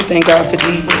thank God for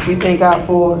Jesus. We thank God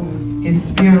for His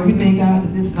Spirit. We thank God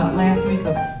that this is our last week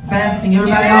of fasting.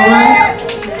 Everybody all right?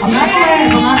 I'm not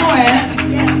going to ask.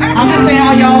 I'm just saying,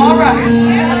 are y'all all right?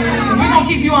 Because we're going to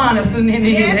keep you honest in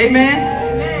the end.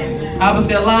 Amen?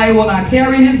 Obviously, a liar will not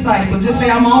tarry in his sight. So just say,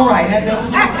 I'm all right.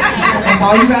 That's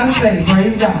all you got to say.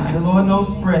 Praise God. The Lord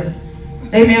knows the rest.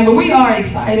 Amen. But we are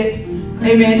excited.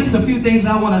 Amen. Just a few things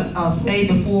that I want to say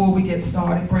before we get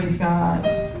started. Praise God.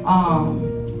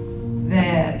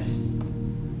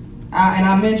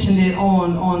 I mentioned it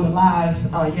on the live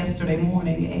yesterday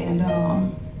morning, and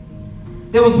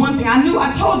there was one thing I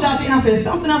told y'all, I said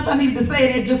something else I needed to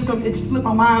say, and it just slipped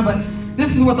my mind, but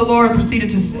this is what the Lord proceeded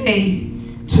to say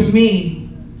to me.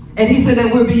 And He said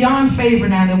that we're beyond favor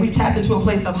now, that we've tapped into a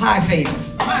place of high favor.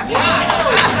 My God.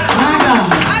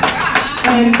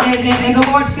 And the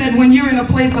Lord said, when you're in a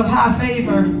place of high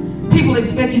favor, people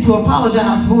expect you to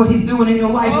apologize for what He's doing in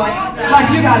your life, like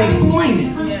you got to explain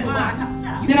it.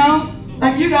 You know,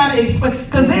 like you got to explain,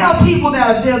 because there are people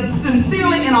that they're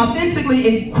sincerely and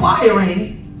authentically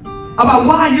inquiring about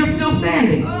why you're still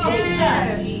standing.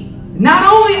 Not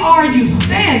only are you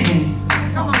standing,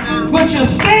 but you're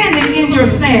standing in your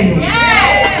standing.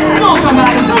 Come on,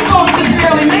 somebody. Some folks just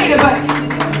barely made it, but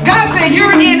God said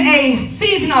you're in a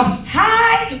season of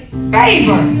high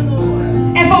favor.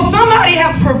 And so somebody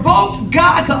has provoked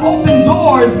God to open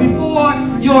doors before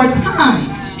your time.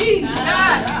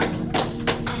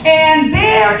 And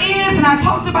there is, and I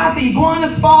talked about the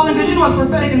iguanas falling, because you know it's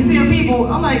prophetic and seer people.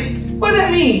 I'm like, what does that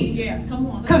mean? Yeah, come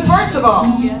on. Because first of all,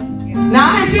 now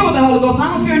I ain't filled with the Holy Ghost, so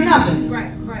I don't fear nothing.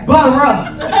 Right. But a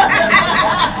rub.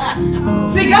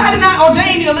 See, God did not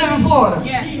ordain you to live in Florida.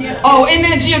 Yes. Oh, in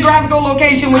that geographical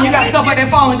location where you got stuff like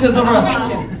that falling because of rub.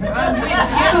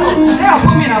 They'll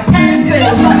put me in a panic cell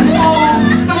or something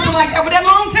falling, something like that. With that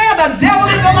long tail, the devil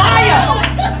is a liar.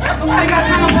 Nobody got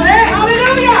time for that.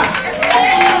 Hallelujah.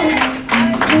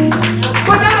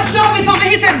 But God showed me something.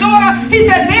 He said, daughter, He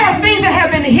said, there are things that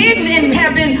have been hidden and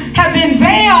have been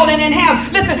veiled and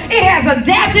listen, it has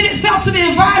adapted itself to the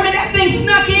environment. That thing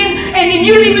snuck in and then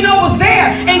you didn't even know it was there.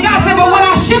 And God said, but when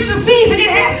I shift the season,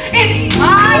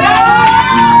 my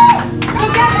God.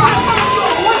 So that's why some of you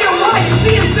are wondering why you're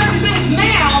seeing certain things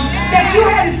now that you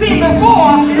hadn't seen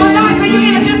before. But God said you're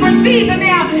in a different season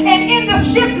now. And in the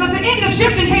shifting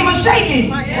came a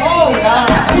shaking. Oh, God.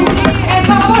 And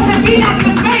so the Lord said, be not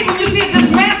dismayed when you see a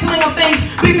dismantling of things,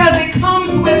 because it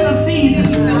comes with the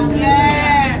season.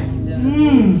 Yes.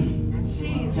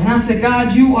 And I said,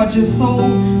 God, you are just so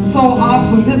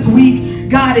awesome. This week,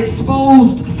 God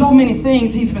exposed so many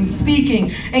things He's been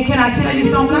speaking. And can I tell you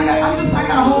something? I got a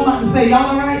whole lot to say. Y'all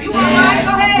all right? You all right? Go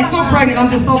ahead. I'm so pregnant. I'm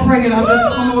just so pregnant. I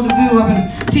just don't know what to do. I've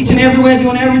been teaching everywhere,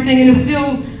 doing everything, and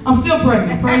I'm still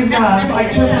pregnant. Praise God. It's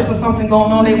like triplets or something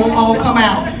going on. They won't all come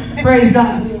out. Praise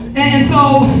God. And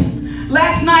so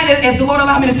last night, as the Lord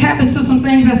allowed me to tap into some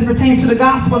things as it pertains to the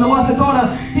gospel, and the Lord said, daughter,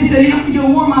 He said, you'll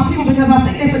warn my people because I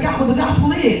think they forgot what the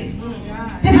gospel is.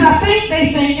 He said, I think they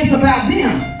think it's about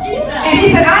them. And He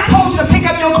said, I told you to pick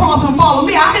up your cross and follow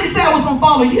me. I didn't say I was going to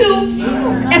follow you.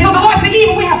 And so the Lord said,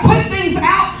 even we have put things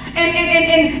out and we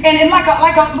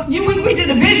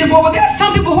did a vision board, but there's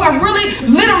some people who have really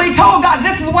literally told God,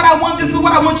 this is what I want you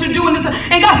to do. And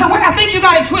God said, well, I think you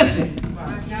got it twisted.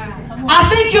 I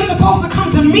think you're supposed to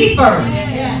come to me first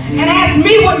and ask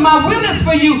me what my will is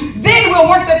for you. Then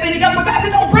we'll work that thing together. But God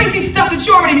said, don't bring me stuff that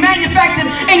you already manufactured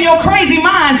in your crazy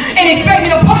mind and expect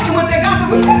me to partner with that. God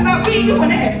said, well, we ain't doing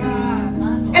that.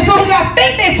 And so He said, I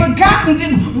think they've forgotten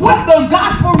what the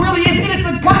gospel really is. It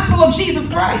is the gospel of Jesus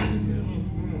Christ.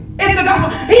 It's the gospel.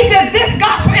 He said this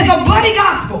gospel is a bloody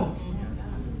gospel.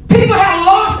 People have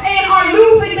lost and are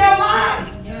losing their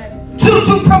lives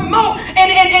to promote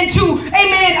and to,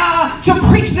 amen, to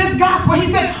preach this gospel. He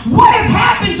said, what has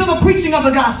happened to the preaching of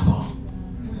the gospel?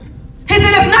 He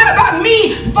said, it's not about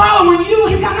me following you.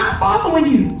 He said, I'm not following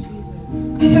you.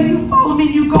 He said, you follow me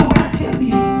and you go where I tell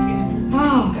you.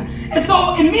 Oh, God. And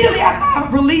so immediately after I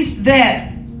released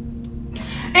that,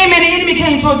 amen, the enemy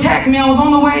came to attack me. I was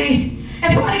on the way.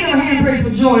 And somebody give a hand praise for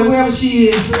Joy, wherever she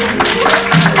is. You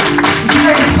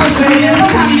ready to push her, amen?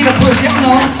 Sometimes you need a push, y'all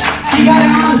know. You got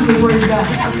it honestly, praise God.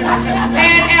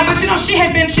 But you know, she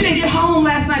didn't get home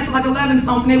last night till like 11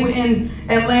 something. They were in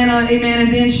Atlanta, amen.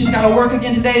 And then she's got to work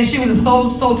again today, and she was so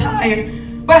tired.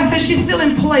 But I said, she's still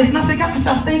in place. And I said, God, I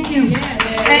said, thank you.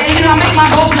 And you know, I make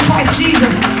my boast in Christ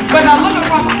Jesus. But I look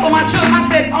across all of my children, I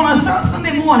said, on a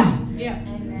Sunday morning,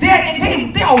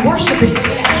 they are worshiping.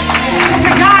 I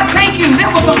said, God, thank you. There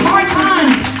were some hard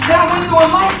times that I went through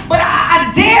in life, but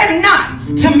I dare not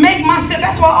to make myself,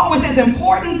 that's why I always say it's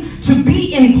important to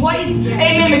be in place,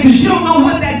 amen, because you don't know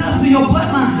what that does to your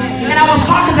bloodline. And I was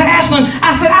talking to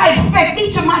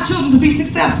children to be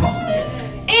successful.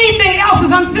 Anything else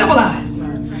is uncivilized.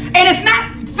 And it's not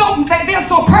so that they're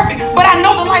so perfect, but I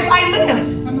know the life I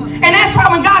lived. And that's why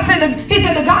when God said, he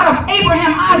said the God of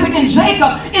Abraham, Isaac, and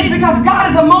Jacob, it's because God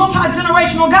is a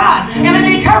multi-generational God. And let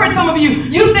me encourage some of you.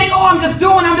 You think, oh, I'm just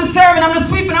serving, I'm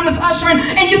just sweeping, I'm just ushering,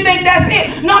 and you think that's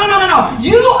it. No.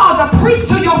 You are the priest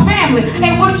to your family.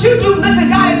 And what you do, listen,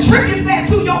 God attributes that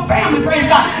to your family, praise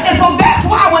God. And so that's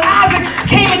why when Isaac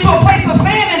came into a place of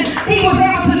famine, he was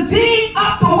able to dig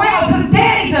up the wells his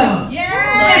daddy dug.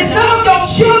 And some of your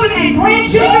children and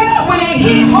grandchildren, when they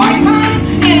hit hard times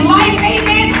in life,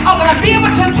 amen, are going to be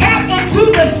able to tap into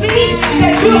the seeds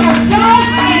that you have sown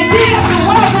and dig up the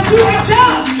wells that you have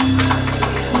dug.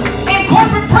 In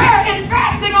corporate prayer, in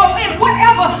fasting, or in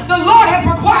whatever the Lord has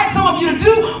required some of you to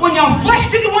do when your flesh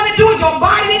didn't want to do it, your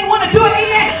body didn't want to do it,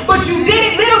 amen, but you did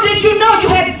it. Little did you know you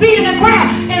had seed in the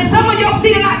ground. And some of your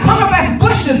seed are not coming up as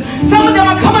bushes. Some of them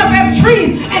are coming up as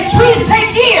trees, and trees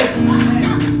take years.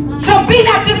 So be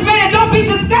not dismayed and don't be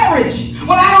discouraged.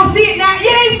 Well, I don't see it now.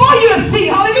 It ain't for you to see.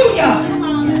 Hallelujah.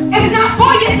 It's not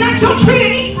for you. It's not your tree to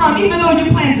eat from, even though you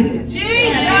planted it.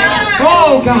 Jesus.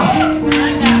 Oh, God.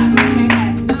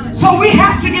 So we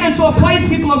have to get into a place,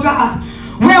 people of God,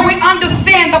 where we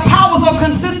understand the powers of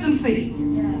consistency.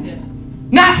 Yes.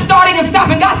 Not starting and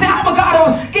stopping. God said, I'm a God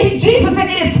of, Jesus said,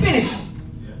 it is finished.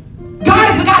 God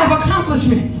is a God of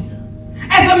accomplishment.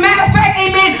 As a matter of fact,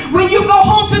 amen, when you go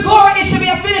home to glory, it should be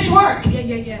a finished work.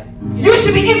 You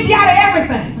should be empty out of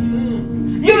everything.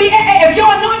 If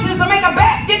your anointing is to make a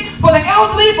basket for the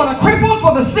elderly, for the crippled,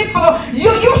 for the sick,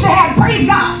 you should have, praise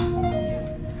God.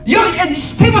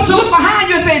 People should look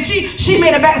behind you and say, she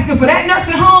made a basket for that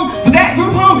nursing home, for that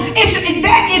group home.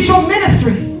 That is your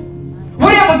ministry.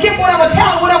 Whatever gift, whatever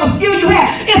talent, whatever skill you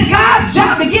have, it's God's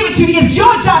job to give it to you. It's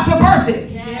your job to birth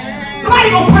it.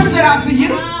 Nobody gonna push it out for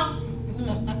you.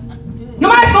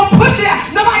 Nobody's going to push it out.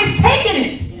 Nobody's taking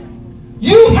it.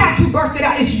 You have to birth it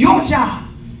out. It's your job.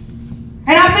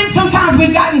 And I think sometimes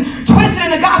we've gotten twisted in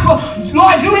the gospel.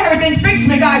 Lord, do everything. Fix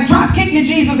me, God. Drop kick me,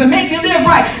 Jesus, and make me live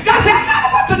right. God said, I'm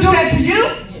not about to do that to you.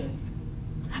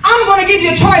 I'm going to give you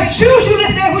a choice. Choose you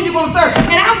this day who you're going to serve.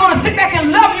 And I'm going to sit back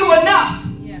and love you enough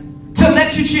to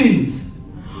let you choose.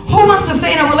 Who wants to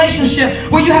stay in a relationship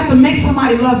where you have to make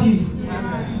somebody love you?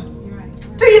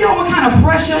 Do you know what kind of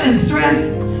pressure and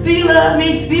stress? Do you love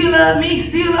me? Do you love me?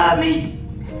 Do you love me?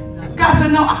 God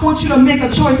said, no, I want you to make a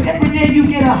choice every day you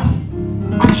get up.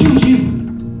 I choose you.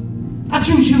 I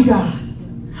choose you, God.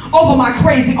 Over my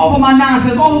crazy, over my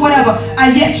nonsense, over whatever.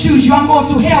 I yet choose you. I'm going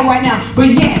through hell right now, but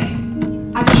yet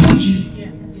I choose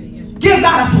you. Give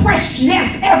God a fresh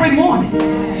yes every morning.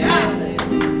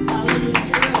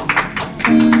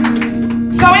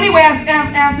 So anyway,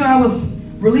 after I was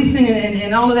releasing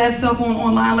and all of that stuff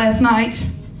online last night,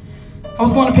 I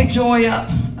was going to pick Joy up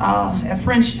at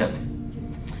Friendship,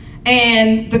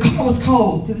 and the car was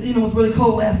cold because it was really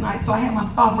cold last night. So I had my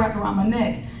scarf wrapped around my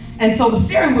neck, and so the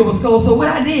steering wheel was cold. So what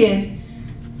I did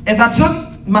is I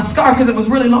took my scarf because it was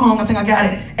really long. I think I got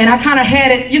it, and I kind of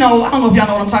had it. I don't know if y'all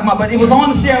know what I'm talking about, but it was on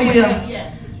the steering wheel.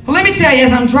 Yes. But let me tell you,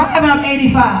 as I'm driving up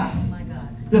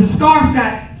 85, the scarf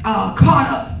got caught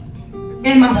up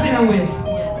in my steering wheel,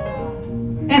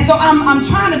 and so I'm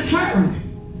trying to turn.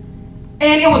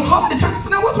 And it was hard to turn. I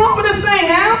said, now what's wrong with this thing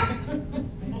now?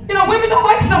 Women don't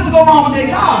like something to go wrong with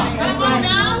their car.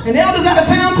 And the elders out of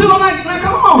town too. I'm like,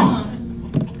 come on.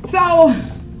 So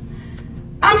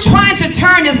I'm trying to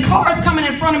turn. This car's coming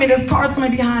in front of me. This car's coming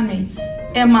behind me.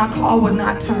 And my car would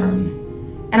not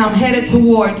turn. And I'm headed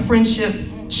toward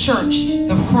Friendship's church,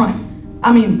 the front.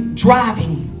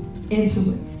 Driving into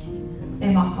it.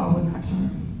 And my car would not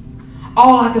turn.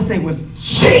 All I could say was,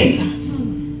 Jesus.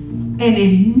 And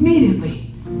immediately,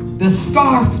 the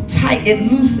scarf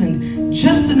it loosened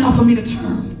just enough for me to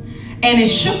turn. And it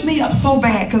shook me up so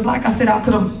bad, because like I said, I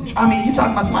could have, you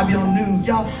talking about somebody being on the news.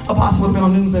 Y'all, Apostle would have been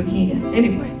on the news again.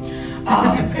 Anyway.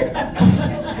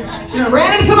 She done ran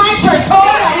into somebody's church,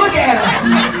 tore it up, look at her.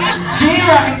 She ain't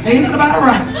right, ain't nothing about it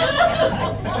right.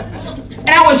 And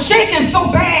I was shaking so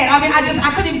bad, I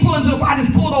couldn't even pull into the car. I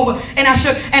just pulled over, and I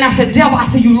shook, and I said, devil, I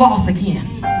said, you lost again.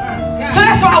 So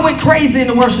that's why I went crazy in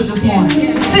the worship this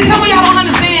morning. See, some of y'all don't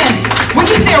understand. When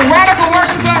you say a radical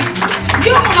worshiper,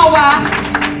 you don't know why.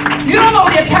 You don't know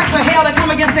the attacks of hell that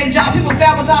come against their job. People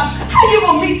sabotage. How you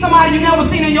gonna meet somebody you never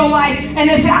seen in your life and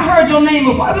they say, I heard your name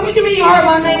before? I said, what do you mean you heard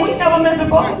my name? We never met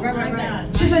before.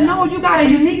 She said, no, you got a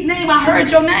unique name. I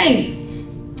heard your name.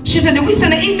 She said, did we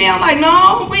send an email? I'm like,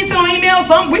 no, we sent an email.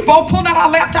 We both pulled out our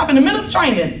laptop in the middle of the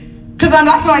training. Because I'm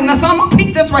like, now son, I'm gonna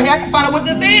peek this right here. I can find out what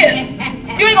this is.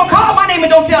 You ain't gonna call my name and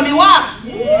don't tell me why.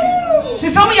 See,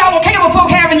 some of y'all don't care what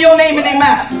folk having your name in their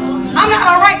mouth. I'm not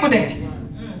all right with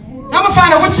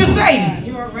find out what you're saying.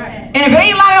 You are right. And if it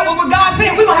ain't lined up with what God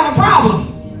said, we're going to have a problem.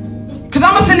 Because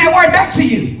I'm going to send that word back to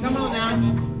you. Come on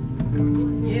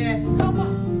now. Yes. Come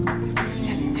on.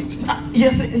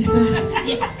 Yes, he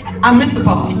said. I meant to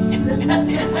pause.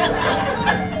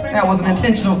 That was an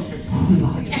intentional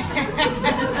silence.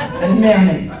 Let it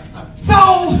marinate. So,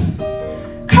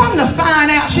 come to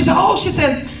find out, she said, oh, she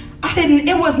said,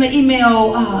 it wasn't an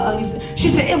email. She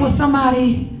said, it was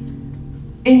somebody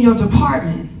in your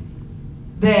department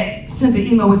that sent an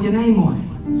email with your name on it.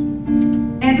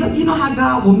 And look, you know how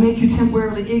God will make you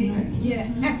temporarily ignorant? Yeah.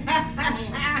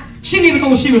 She didn't even know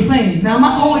what she was saying. Now, my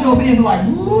Holy Ghost is like,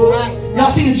 woo. Y'all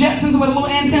see the Jetsons with a little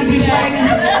antenna be flagging?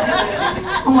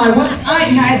 I'm like, what?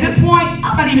 Now, at this point,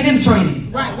 I'm not even in the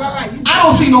training. Right. I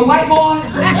don't see no white boy.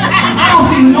 I don't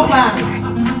see nobody.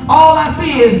 All I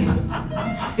see is,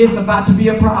 it's about to be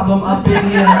a problem up in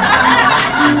here.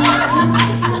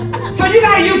 So you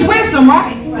got to use wisdom,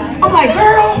 right? I'm like,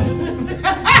 girl,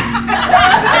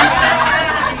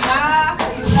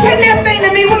 send that thing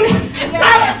to me.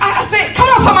 I said, come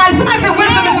on, somebody. Somebody said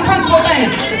wisdom is the principal thing.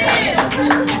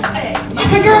 I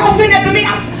said, girl, send that to me.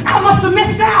 I must have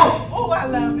missed out. Oh, I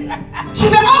love it. She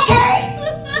said, okay.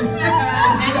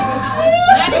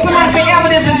 Somebody say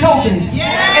evidence and tokens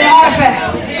and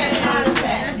artifacts.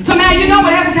 So now you know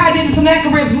what Hezekiah did to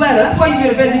Sennacherib's letter. That's why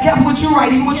you better be careful what you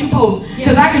write, even what you post.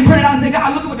 Because I can print it out and say,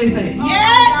 God, look at what they say.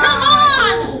 Yeah, come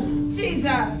on.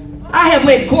 Jesus. I have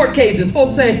led court cases.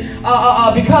 Folks say,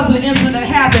 because of the incident that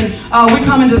happened, we're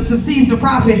coming to seize the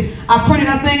property. I printed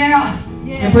that thing out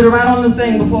and put it right on the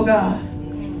thing before God.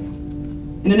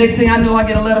 And the next thing I know, I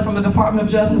get a letter from the Department of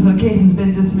Justice and the case has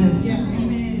been dismissed. Yes.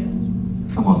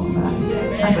 Come on, somebody.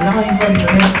 I said, I ain't ready for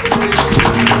that.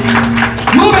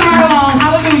 Moving right along.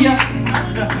 Hallelujah.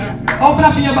 Open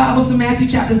up in your Bibles to Matthew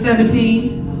chapter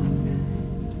 17.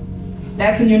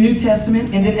 That's in your New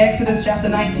Testament. And then Exodus chapter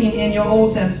 19 in your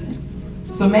Old Testament.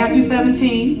 So Matthew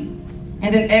 17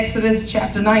 and then Exodus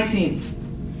chapter 19.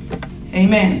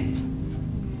 Amen.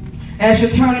 As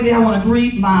you're turning there, I want to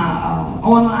greet my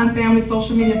online family,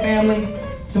 social media family,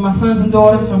 to my sons and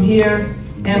daughters from here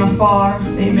and afar.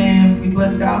 Amen. We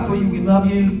bless God for you. We love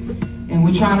you. And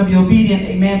we're trying to be obedient,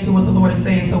 amen, to what the Lord is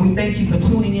saying. So we thank you for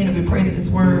tuning in, and we pray that this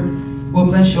word will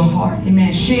bless your heart.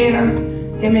 Amen. Share,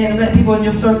 amen, and let people in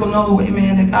your circle know,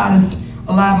 amen, that God is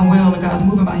alive and well and God's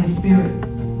moving by his spirit.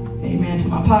 Amen. To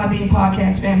my Podbean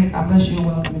podcast family, God bless you and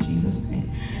welcome in Jesus' name.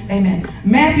 Amen.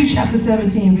 Matthew chapter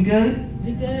 17. We good?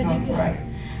 We good. All right.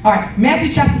 All right.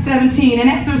 Matthew chapter 17. And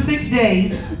after 6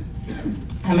 days,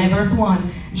 verse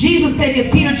 1, Jesus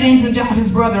taketh Peter, James, and John,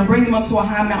 his brother, and bring them up to a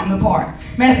high mountain apart.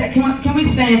 Matter of fact, can we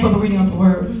stand for the reading of the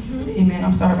word? Mm-hmm. Amen.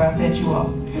 I'm sorry about that, you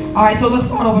all. All right, so let's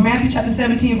start over. Matthew chapter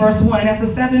 17, verse 1. And after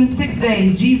 6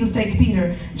 days, Jesus takes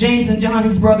Peter, James, and John,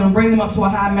 his brother, and bring them up to a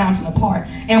high mountain apart,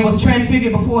 and was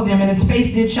transfigured before them, and his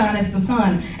face did shine as the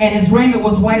sun, and his raiment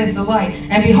was white as the light.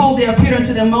 And behold, there appeared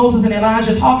unto them Moses and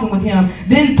Elijah talking with him.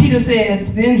 Then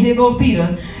here goes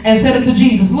Peter, and said unto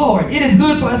Jesus, Lord, it is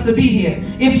good for us to be here.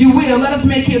 If you will, let us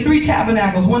make here 3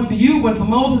 tabernacles, one for you, one for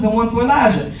Moses, and one for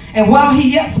Elijah. And while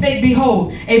he yet spake,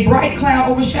 behold, a bright cloud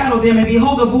overshadowed them, and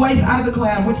behold, a voice out of the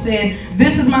cloud, which said,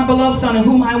 This is my beloved Son, in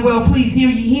whom I am well pleased, hear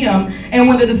ye him. And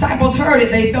when the disciples heard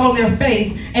it, they fell on their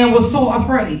face, and were sore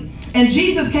afraid. And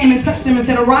Jesus came and touched them and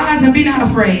said, Arise and be not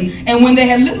afraid. And when they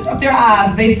had lifted up their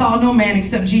eyes, they saw no man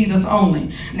except Jesus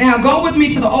only. Now go with me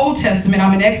to the Old Testament.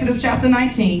 I'm in Exodus chapter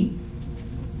 19.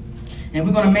 And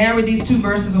we're going to marry these 2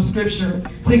 verses of scripture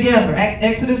together.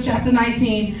 Exodus chapter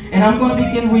 19. And I'm going to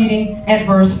begin reading at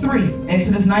verse 3.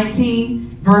 Exodus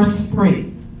 19, verse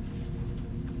 3.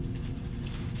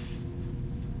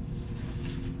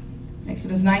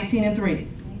 Exodus 19 and 3.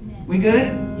 We good?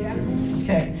 Yeah.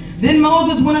 Okay. Then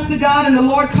Moses went up to God, and the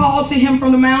Lord called to him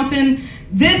from the mountain,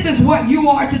 This is what you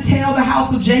are to tell the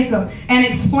house of Jacob, and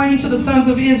explain to the sons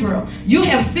of Israel. You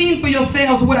have seen for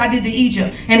yourselves what I did to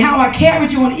Egypt, and how I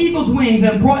carried you on eagle's wings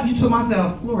and brought you to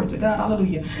myself. Glory to God.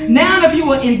 Hallelujah. Now if you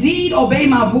will indeed obey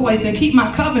my voice and keep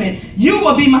my covenant, you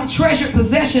will be my treasured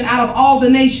possession out of all the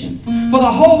nations, for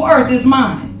the whole earth is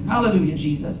mine. Hallelujah,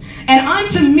 Jesus. And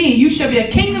unto me you shall be a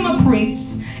kingdom of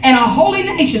priests and a holy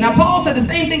nation. Now Paul said the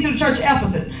same thing to the church of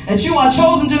Ephesus, that you are a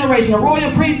chosen generation, a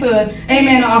royal priesthood,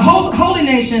 amen, a holy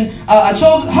nation,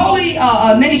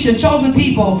 holy nation, chosen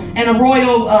people, and a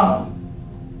royal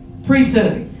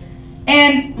priesthood.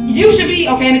 And you should be,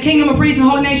 in the kingdom of priests and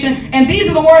holy nation. And these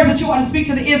are the words that you ought to speak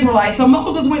to the Israelites. So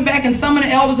Moses went back and summoned the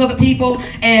elders of the people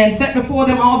and set before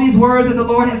them all these words that the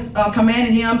Lord has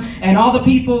commanded him. And all the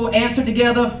people answered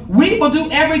together, We will do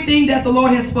everything that the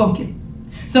Lord has spoken.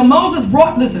 So Moses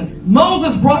brought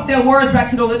their words back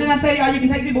to the Lord. Didn't I tell y'all you can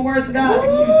take people's words to God?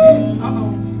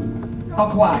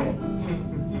 All quiet.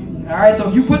 All right, so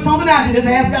if you put something out there, just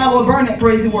ask God, Lord, burn that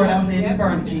crazy word. I said, just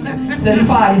burn it, Jesus. Send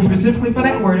fire specifically for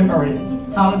that word and burn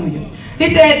it. Hallelujah. He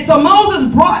said, so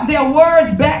Moses brought their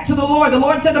words back to the Lord. The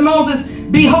Lord said to Moses,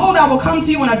 behold, I will come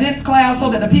to you in a dense cloud so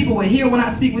that the people will hear when I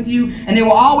speak with you, and they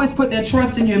will always put their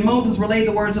trust in you. And Moses relayed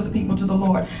the words of the people to the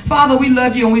Lord. Father, we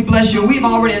love you and we bless you. We've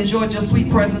already enjoyed your sweet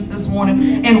presence this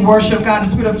morning in worship. God, the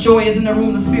spirit of joy is in the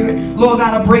room. The spirit, Lord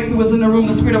God, of breakthrough is in the room.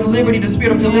 The spirit of liberty, the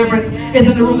spirit of deliverance is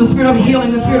in the room. The spirit of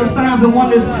healing, the spirit of signs and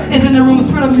wonders is in the room. The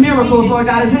spirit of miracles, Lord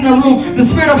God, is in the room. The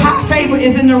spirit of high favor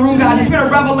is in the room, God. The spirit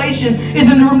of revelation is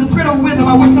in the room. The spirit of wisdom,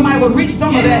 I wish somebody would reach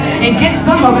some of that and get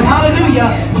some of it. Hallelujah.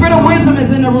 Spirit of wisdom is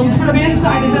in the room. Spirit of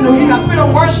insight is in the room. God, spirit of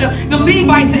worship. The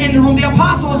Levites are in the room. The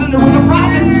apostles are in the room. The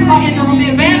prophets are in the room. The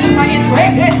evangelists are in the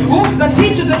room. The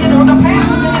teachers are in the room. The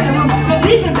pastors are in the room. The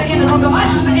deacons are in the room. The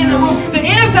ushers are in the room. The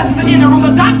intercessors are in the room.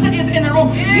 The doctor is in the room.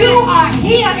 You are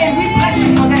here and we bless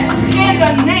you for that. In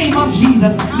the name of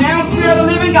Jesus. Now, Spirit of the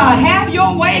living God, have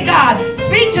your way, God.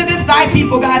 Speak to this thy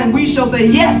people, God, and we shall say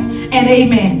yes and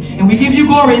amen. And we give you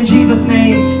glory in Jesus'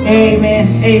 name.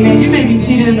 Amen. Amen. You may be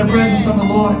seated in the presence of the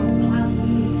Lord.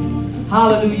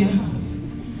 Hallelujah.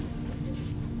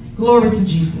 Glory to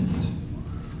Jesus.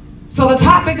 So the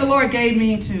topic the Lord gave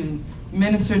me to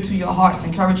minister to your hearts,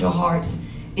 encourage your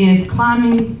hearts, is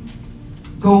climbing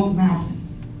Gold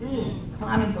Mountain.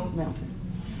 Climbing Gold Mountain.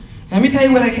 Let me tell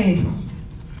you where that came from.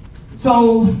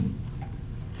 So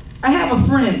I have a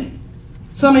friend.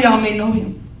 Some of y'all may know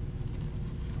him.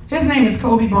 His name is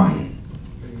Kobe Bryant.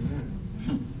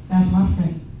 That's my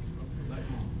friend.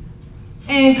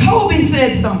 And Kobe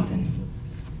said something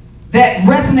that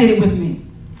resonated with me.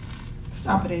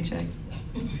 Stop it, AJ.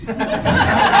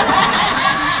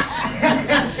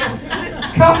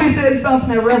 Kobe said something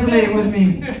that resonated with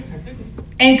me.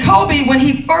 And Kobe, when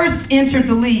he first entered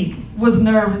the league, was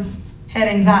nervous, had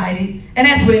anxiety. And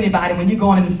that's with anybody. When you're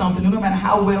going into something, no matter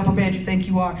how well prepared you think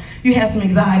you are, you have some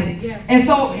anxiety. Yes. And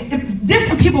so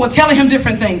different people were telling him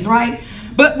different things, right?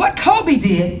 But what Kobe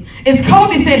did is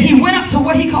Kobe said he went up to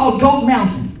what he called Gold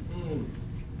Mountain.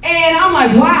 And I'm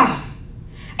like, wow.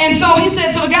 And so he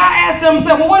said, so the guy asked him,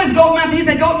 said, well, what is Gold Mountain? He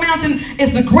said, Gold Mountain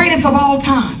is the greatest of all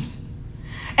times.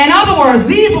 In other words,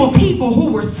 these were people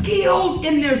who were skilled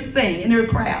in their thing, in their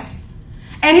craft.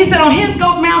 And he said on his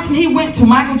Gold Mountain, he went to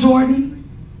Michael Jordan,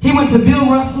 he went to Bill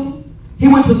Russell, he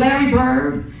went to Larry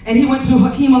Bird, and he went to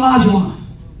Hakeem Olajuwon.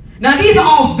 Now, these are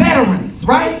all veterans,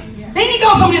 right? Yeah. Then you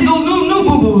go some of these little new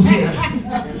boo-boos here.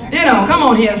 You know, come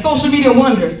on here, social media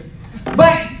wonders.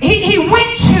 But he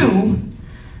went to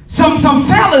some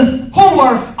fellas who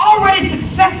were already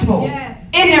successful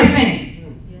in their thing.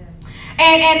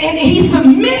 And he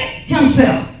submitted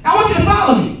himself. I want you to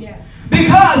follow me.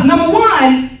 Because number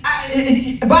one,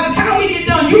 by the time we get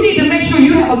done, you need to make sure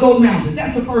you have a Gold Mountain.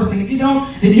 That's the first thing. If you don't,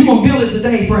 then you're going to build it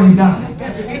today, praise God.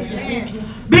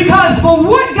 Because for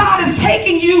what God is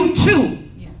taking you to,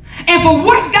 and for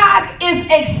what God is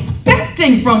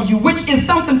expecting from you, which is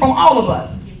something from all of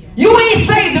us, you ain't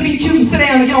saved to be cute and sit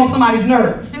down and get on somebody's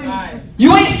nerves.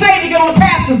 You ain't saved to get on the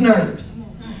pastor's nerves.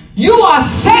 You are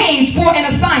saved for an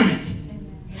assignment.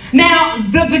 Now,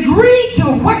 the degree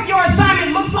to what your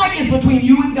assignment looks like is between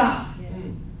you and God.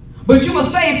 But you were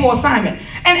saved for assignment.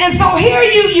 And so here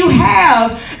you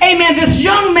have, amen, this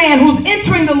young man who's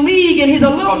entering the league, and he's a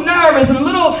little nervous and a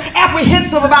little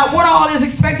apprehensive about what all is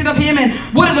expected of him and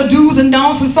what are the do's and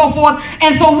don'ts and so forth.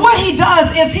 And so what he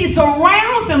does is he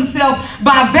surrounds himself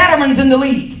by veterans in the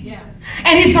league.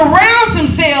 And he surrounds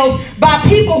himself by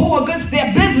people who are good,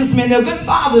 they're businessmen, they're good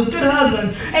fathers, good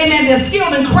husbands. Amen. They're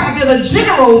skilled in craft. They're the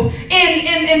generals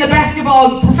in the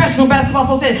basketball, professional basketball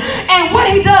association. And what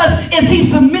he does is he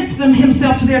submits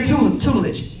himself to their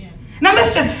tutelage. Yeah. Now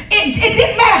let's just, it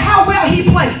didn't matter how well he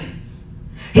played.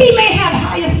 He may have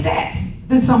higher stats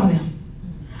than some of them.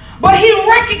 But he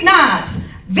recognized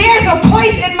there's a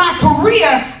place in my career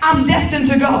I'm destined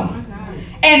to go.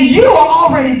 And you are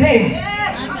already there.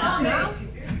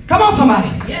 Come on, somebody.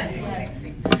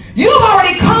 You've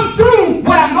already come through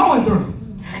what I'm going through.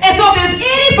 And so if there's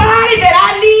anybody that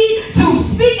I need to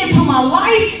speak into my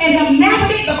life and help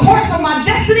navigate the course of my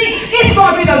destiny, it's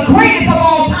going to be the greatest of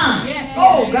all time.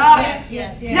 Oh, God.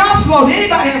 Y'all slow. Did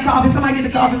anybody have coffee? Somebody get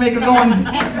the coffee maker going.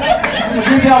 I'm going to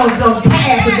give y'all a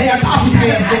pass today, a coffee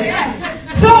pass there.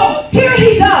 So here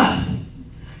he does.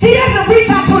 He doesn't reach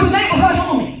out to his neighborhood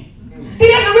homie. He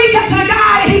doesn't reach out to the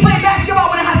guy that he played basketball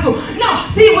with in high school. No,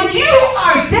 see, when you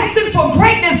are destined for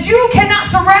greatness, you cannot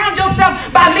surround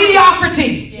yourself by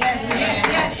mediocrity.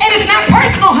 And it's not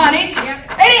personal, honey.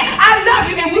 I love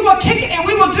you, and we were kicking, and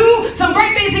we will do some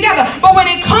great things together. But when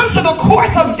it comes to the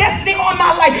course of destiny on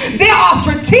my life, there are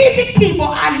strategic people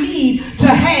I need to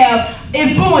have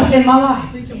influence in my life.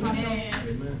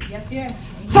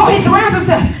 So he surrounds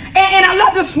himself. And I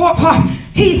love this part.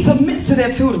 He submits to their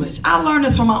tutelage. I learned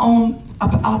this from my own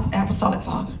apostolic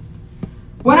father.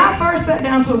 When I first sat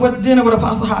down to dinner with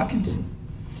Apostle Hopkins,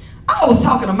 I was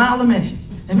talking a mile a minute.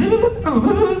 And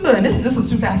this was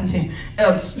 2010.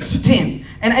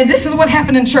 And this is what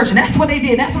happened in church. And that's what they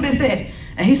did. That's what they said.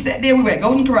 And he sat there. We were at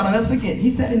Golden Corral. I'll never forget. He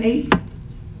sat and ate.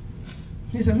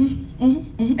 He said,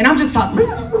 and I'm just talking.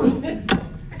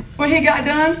 When he got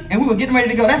done, and we were getting ready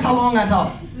to go, that's how long I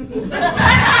talked.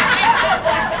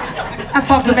 I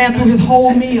talked the man through his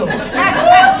whole meal. Somebody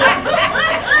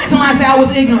said I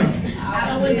was ignorant.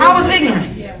 I was ignorant.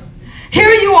 Here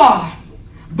you are,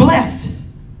 blessed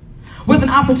with an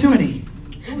opportunity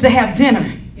to have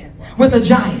dinner with a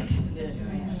giant.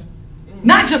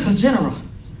 Not just a general,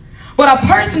 but a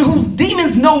person whose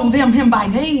demons know him by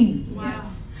name.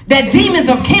 That demons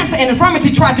of cancer and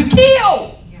infirmity tried to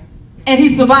kill. And he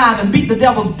survived and beat the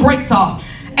devil's brakes off.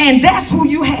 And that's who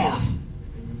you have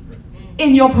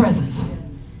in your presence.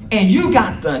 And you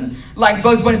got the, like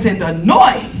Bugs Bunny said, the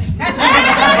noise. You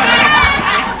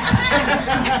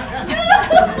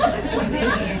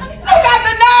got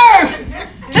the nerve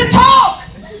to talk.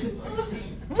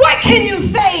 What can you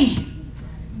say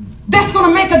that's going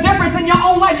to make a difference in your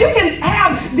own life? You can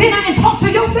have dinner and talk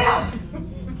to yourself.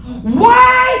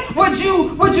 Why would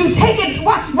you take it?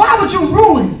 Why would you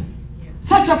ruin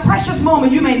such a precious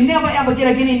moment you may never ever get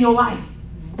again in your life?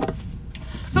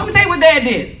 So let me tell you what Dad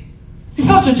did. He's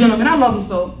such a gentleman. I love him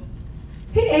so.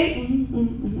 He ate.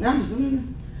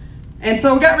 And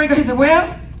so we got ready to go. He said,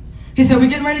 well, we're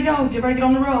getting ready to go. Get ready to get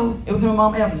on the road. It was him and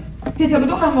Mom Evelyn. He said, but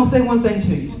don't I'm going to say one thing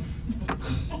to you.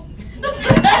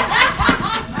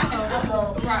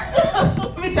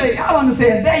 Let me tell you, I don't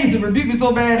understand. Dad used to rebuke me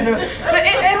so bad. But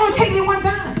it only take me one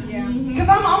time. Because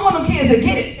I'm one of them kids that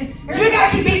get it. You ain't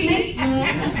got to keep eating it.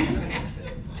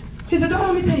 He said,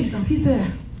 let me tell you something. He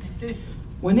said,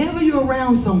 whenever you're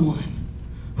around someone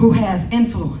who has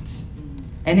influence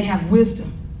and they have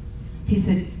wisdom, he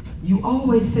said, you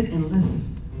always sit and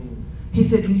listen. He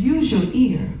said, you use your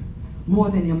ear more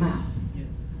than your mouth.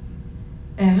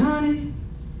 And honey,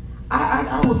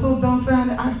 I was so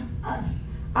dumbfounded.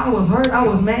 I was hurt. I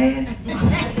was mad.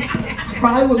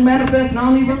 Probably was manifesting. I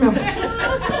don't even remember.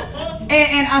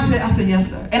 And I said,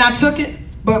 yes, sir. And I took it.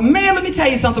 But man, let me tell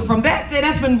you something. From that day,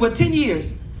 that's been, 10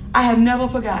 years. I have never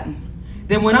forgotten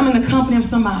that when I'm in the company of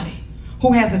somebody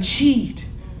who has achieved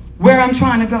where I'm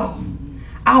trying to go,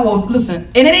 I will listen.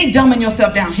 And it ain't dumbing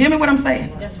yourself down. Hear me what I'm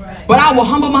saying? That's right. But I will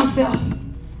humble myself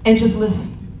and just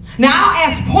listen. Now, I'll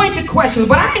ask pointed questions,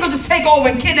 but I ain't going to just take over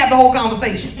and kidnap the whole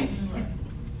conversation.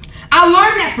 I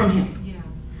learned that from him.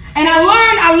 And I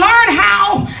learned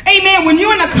how, amen, when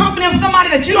you're in the company of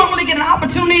somebody that you don't really get an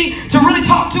opportunity to really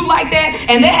talk to like that,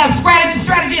 and they have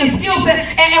strategy and skill set,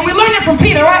 and we learned it from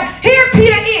Peter, right? Here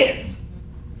Peter is.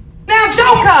 Now,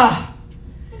 Joker,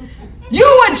 you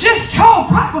were just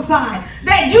prophesied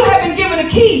that you have been given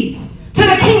the keys to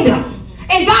the kingdom,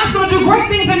 and God's going to do great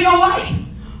things in your life.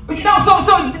 You know, so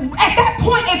at that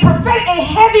point, a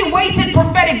heavy-weighted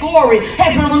prophetic glory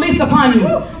has been released upon you.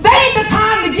 That ain't the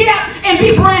time to get out and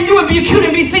be brand new and be cute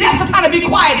and be seen. That's the time to be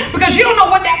quiet because you don't know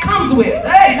what that comes with.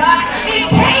 Hey, it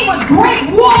came with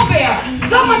great warfare.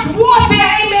 So much warfare,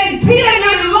 amen. Peter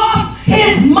nearly lost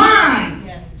his mind.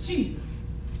 Yes, Jesus.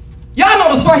 Y'all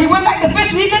know the story. He went back to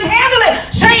fishing. He couldn't handle it.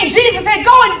 Shame Jesus said,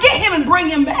 go and get him and bring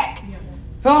him back.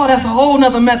 Oh, that's a whole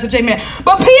nother message, amen.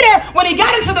 But Peter, when he got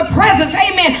into the presence,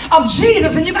 amen, of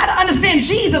Jesus, and you got to understand,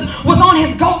 Jesus was on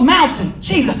his goat mountain.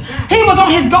 Jesus. He was on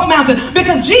his goat mountain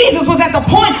because Jesus was at the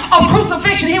point of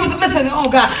crucifixion. He was, listen, oh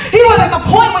God, he was at the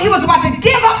point where he was about to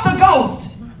give up the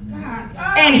ghost.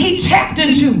 And he tapped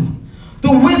into the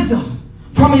wisdom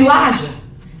from Elijah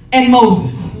and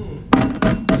Moses.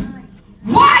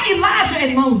 Why Elijah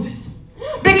and Moses?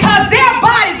 Because their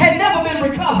bodies had never been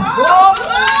recovered.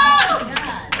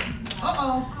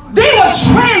 They were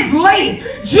translated.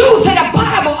 Jews say the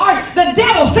Bible, or the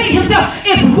devil, Satan himself,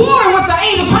 is warring with the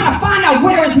angels trying to find out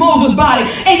where is Moses' body.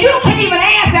 And you can't even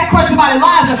ask that question about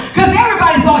Elijah because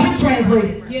everybody saw him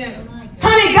translated. Yes.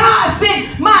 Honey, God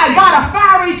sent, my God, a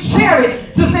fiery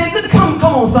chariot to say, come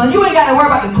on, son. You ain't got to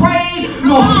worry about the grave,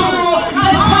 no funeral.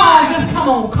 Just come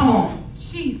on.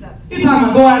 Jesus. You're talking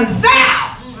about going out in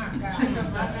style.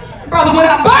 Brother,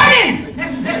 without burning.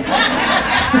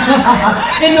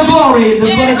 In the glory, the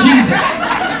blood of Jesus.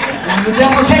 And the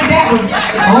devil take that one.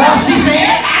 Oh, she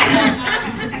said.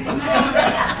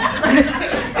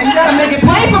 And you gotta make it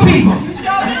plain for people.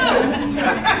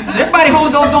 Everybody Everybody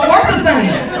Holy Ghost don't work the same.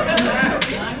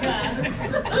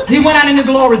 He went out into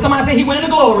glory. Somebody say he went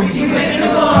into glory.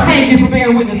 Thank you for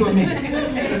bearing witness with me. So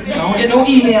I don't get no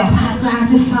email. I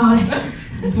just saw it.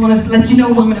 I just want to let you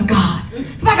know, woman of God.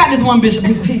 Because I got this one bishop.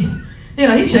 He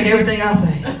check everything I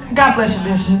say. God bless you,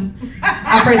 Bishop.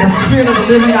 I pray the Spirit of the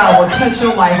living God will touch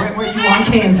your life right where you are in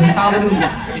Kansas.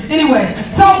 Hallelujah. Anyway,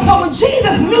 so when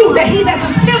Jesus knew that he's at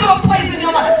this pivotal place in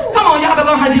your life, come on, y'all better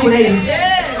learn how to deal with haters.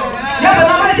 Y'all better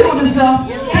learn how to deal with this stuff.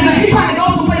 Because if you're trying to go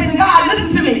someplace in God, listen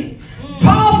to me.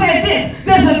 Paul said this,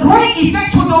 there's a great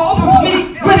effectual door open for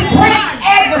me with great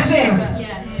adversaries.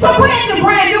 So quit acting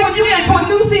brand new when you get into a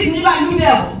new season, you got new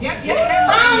devils.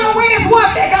 I don't know where this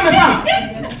warfare coming from.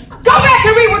 Go back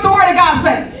and read what the word of God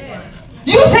says.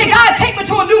 You say, God, take me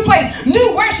to a new place,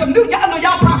 new worship, y'all know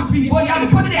y'all prophets people, boy, y'all be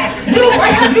putting it out. New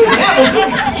worship, new levels,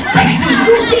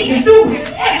 new region, new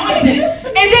anointing.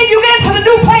 And then you get into the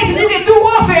new place and you get new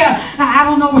warfare. Now, I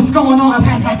don't know what's going on,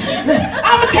 Pastor.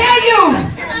 I'm going to tell you,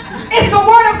 it's the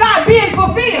word of God being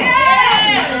fulfilled.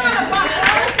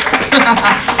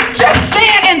 Just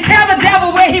stand and tell the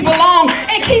devil where he belongs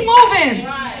and keep moving.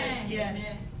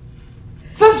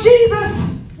 So Jesus,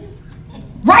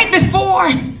 right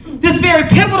before this very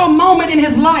pivotal moment in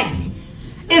his life,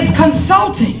 is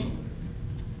consulting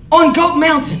on Goat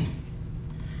Mountain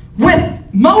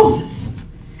with Moses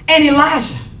and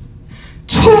Elijah.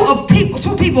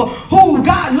 Two people who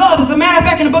God loves. As a matter of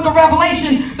fact, in the book of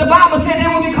Revelation, the Bible said they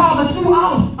will be called the two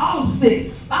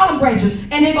olive branches,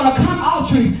 and they're going to come olive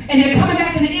trees, and they're coming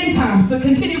back in the end times to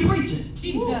continue preaching.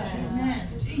 Jesus. Amen.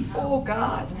 Oh,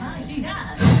 God.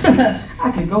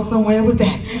 I could go somewhere with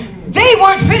that. They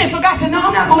weren't finished, so God said, no,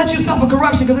 I'm not going to let you suffer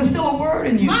corruption because there's still a word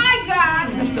in you. My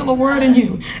God. There's still a word in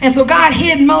you. And so God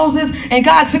hid Moses, and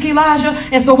God took Elijah,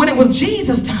 and so when it was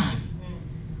Jesus' time,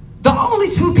 the only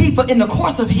two people in the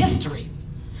course of history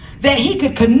that he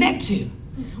could connect to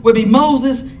would be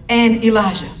Moses and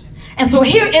Elijah. And so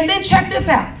then check this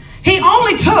out. He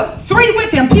only took 3 with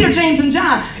him, Peter, James, and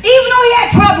John, even though he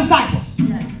had 12 disciples.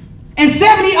 And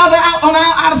 70 other out on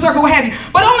our outer circle, what have you.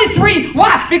 But only 3.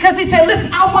 Why? Because he said,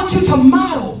 listen, I want you to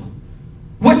model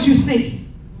what you see.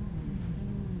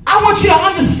 I want you to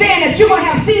understand that you're going to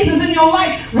have seasons in your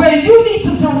life where you need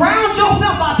to surround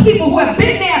yourself by people who have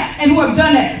been there and who have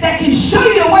done that can show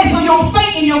you the way so you don't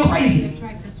faint in your crazy.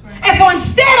 That's right. And so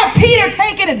instead of Peter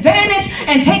taking advantage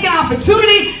and taking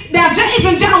opportunity, now James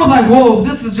and John was like, whoa,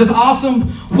 this is just awesome.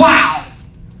 Wow.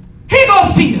 Here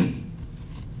goes Peter.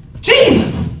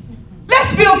 Jesus.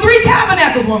 Let's build 3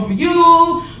 tabernacles, one for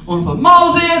you, one for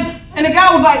Moses. And the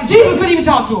guy was like, Jesus couldn't even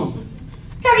talk to him.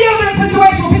 Have you ever been in a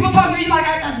situation where people talk to you like,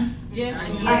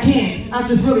 I can't. I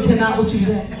just really cannot with you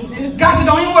today. God said,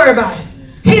 don't even worry about it.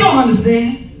 He don't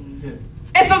understand.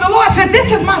 And so the Lord said,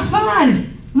 this is my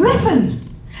son. Listen.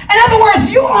 In other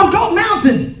words, you on Goat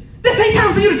Mountain. This ain't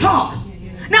time for you to talk.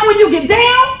 Now when you get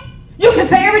down, you can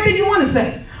say everything you want to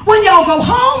say. When y'all go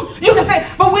home, you can say,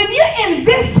 but when you're in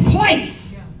this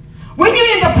place, when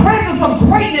you're in the presence of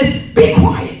greatness, be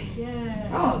quiet.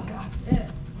 Oh, God.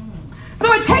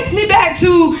 So it takes me back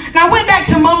to, and I went back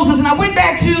to Moses, and I went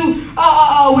back to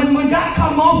when God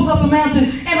called Moses up the mountain.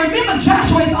 And remember,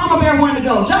 Joshua, his armor bearer, wanted to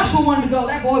go. Joshua wanted to go.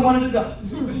 That boy wanted to go.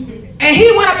 And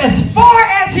he went up as far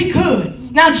as he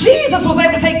could. Now, Jesus was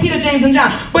able to take Peter, James, and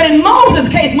John. But in Moses'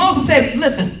 case, Moses said,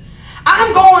 listen,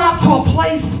 I'm going up to a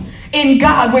place in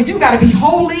God where you got to be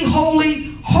holy,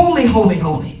 holy, holy, holy,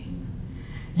 holy.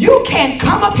 You can't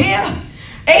come up here,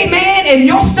 amen, and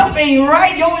your stuff ain't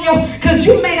right, because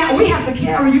you may not, we have to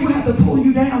carry you, we have to pull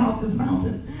you down off this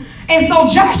mountain. And so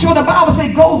Joshua, the Bible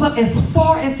says, goes up as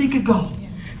far as he could go.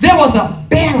 There was a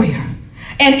barrier,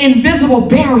 an invisible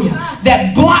barrier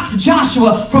that blocked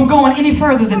Joshua from going any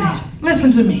further than that.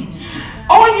 Listen to me.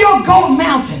 On your Goat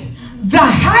Mountain, the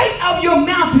height of your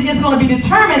mountain is going to be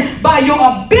determined by your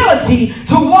ability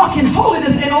to walk in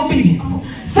holiness and obedience.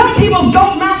 Some people's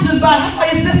Goat Mountain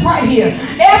is this right here.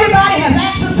 Everybody has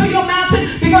access to your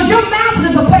mountain because your mountain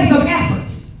is a place of effort.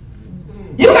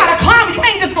 You got to climb. You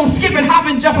ain't just going to skip and hop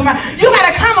and jump around. You got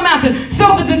to climb a mountain.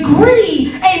 So the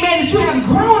degree, amen, that you have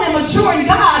grown and matured in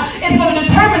God is going to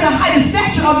determine the height and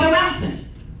stature of your mountain.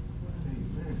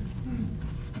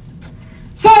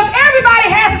 So if everybody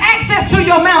has access to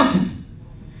your mountain,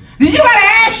 then you got to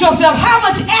ask yourself, how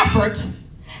much effort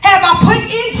have I put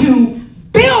into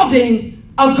building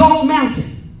a Goat Mountain?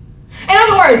 In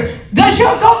other words, does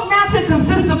your Goat Mountain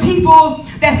consist of people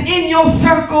that's in your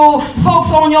circle,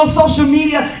 folks on your social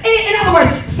media? In other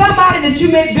words, somebody that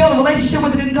you may build a relationship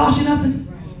with that didn't cost you nothing?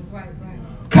 Right.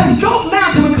 Because Goat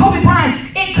Mountain with Kobe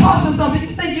Bryant, it cost him something.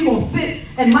 You think you're going to sit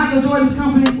at Michael Jordan's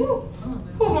company? Woo.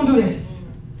 Who's going to do that?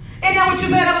 Isn't that what you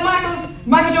said, Michael?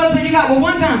 Michael Jordan said, you got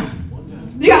one time.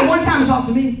 You got one time to talk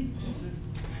to me.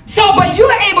 So, but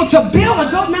you're able to build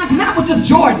a goat mountain, not with just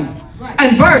Jordan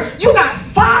and Bird. You got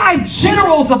 5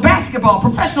 generals of basketball,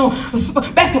 professional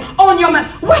basketball on your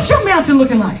mountain. What's your mountain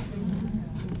looking like?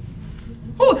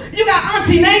 Ooh, you got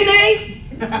Auntie Nene,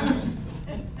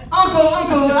 Uncle,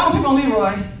 I don't pick on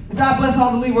Leroy. God bless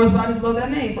all the Leroys, but I just love that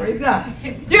name, praise God.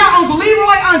 You got Uncle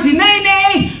Leroy, Auntie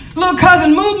Nene, little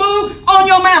cousin Moo Moo on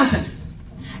your mountain.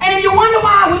 And if you wonder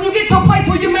why, when you get to a place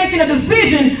where you're making a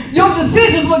decision, your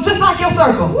decisions look just like your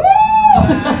circle. Boy,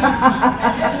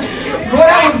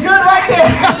 that was good right there.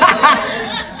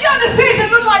 Your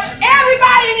decisions look like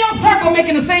everybody in your circle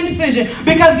making the same decision.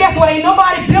 Because guess what? Ain't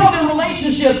nobody building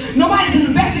relationships. Nobody's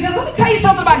investing. Because let me tell you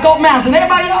something about Goat Mountain.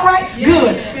 Everybody all right? Yeah.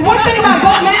 Good. One thing about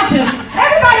Goat Mountain,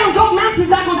 everybody on Goat Mountain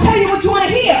is not going to tell you what you want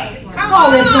to hear.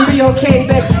 Oh, it's going to be okay,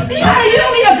 baby. You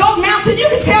don't need a Goat Mountain. You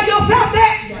can tell yourself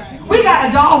that. We got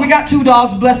a dog. We got 2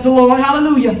 dogs. Bless the Lord.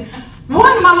 Hallelujah.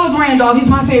 One of my little granddog, he's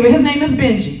my favorite. His name is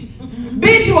Benji.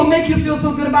 Benji will make you feel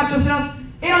so good about yourself.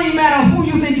 It don't even matter who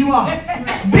you think you are.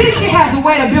 Benji has a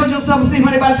way to build your self-esteem,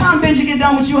 honey. By the time Benji get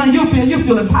done with you, honey, you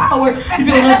feel empowered. You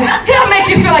feel anointed. He'll make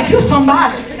you feel like you're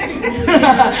somebody.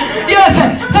 You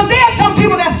understand? So there's some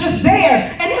people that's just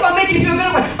there, and they're gonna make you feel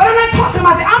good. But I'm not talking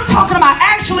about that. I'm talking about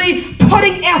actually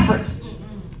putting effort.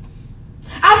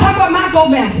 I'm talking about my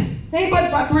Goat Mountain. Ain't but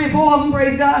about 3 or 4 of them,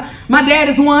 praise God. My dad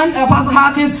is one, Apostle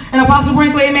Hopkins, and Apostle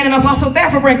Brinkley, amen, and Apostle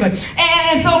Thafford Brinkley.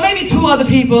 And so maybe 2 other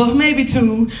people, maybe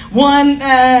 2, 1,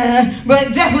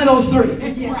 but definitely those 3.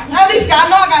 At least I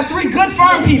know I got 3 good,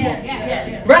 firm people.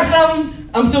 Rest of them,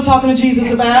 I'm still talking to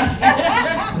Jesus about.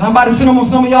 Because I'm about to sit them on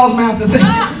some of y'all's mountains. Go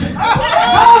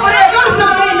over there, go to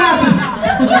Charmaine Mountain.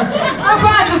 I'll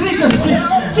find Jessica.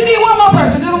 She need one more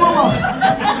person, just one more.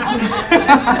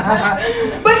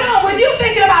 But no, when you're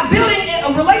thinking about building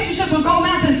relationships with Goat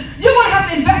Mountain, you're going to have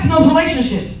to invest in those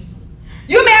relationships.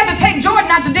 You may have to take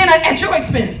Jordan out to dinner at your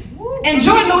expense. And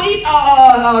Jordan will eat,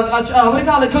 what do you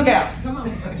call it, cookout.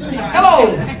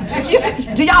 Hello.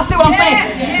 Do y'all see what I'm saying?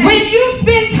 Yes. When you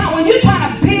spend time, when you're trying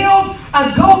to build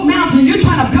a Goat Mountain, you're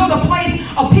trying to build a place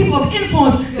of people of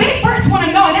influence, they first want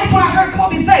to know, and that's what I heard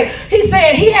Kobe say. He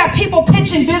said he had people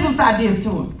pitching business ideas to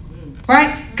him,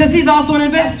 right? Because he's also an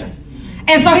investor.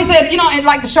 And so he said,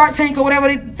 like the Shark Tank or whatever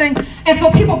they think. And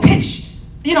so people pitch,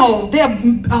 their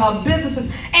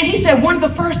businesses. And he said, one of the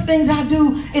first things I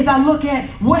do is I look at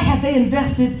what have they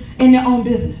invested in their own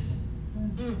business.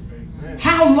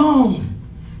 How long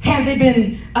have they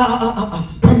been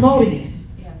promoting it?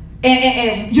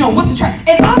 And what's the track?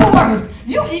 In other words,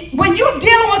 when you're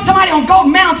dealing with somebody on Goat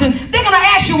Mountain, they're going to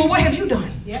ask you, well, what have you done?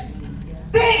 Yep.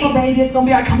 They ain't gonna, baby, it's gonna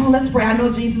be like, come on, let's pray. I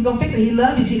know Jesus is gonna fix it. He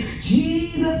loves you.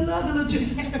 Jesus loves the little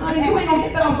children. Honey, you ain't gonna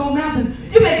get that off Goat Mountain.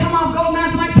 You may come off Goat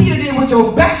Mountain like Peter did with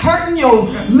your back hurting, your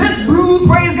lip bruised,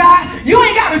 praise God. You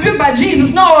ain't got rebuked by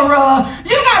Jesus, no,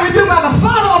 you got rebuked by the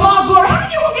Father of all glory. How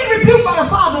you gonna get rebuked by the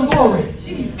Father of glory?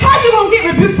 How you gonna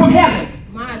get rebuked from heaven?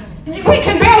 We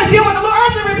can barely deal with the little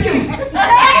earthly rebuke.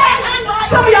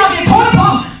 Some of y'all get torn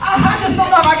apart. I just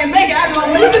don't know if I can make it. I just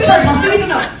want to leave the church. I'm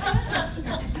season up.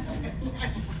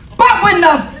 But when the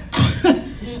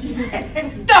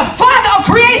Father of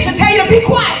creation tell you to be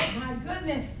quiet, my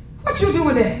goodness, what you do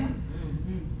with that?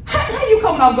 How you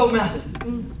coming off Goat Mountain?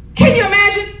 Can you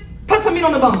imagine? Put some meat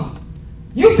on the bones.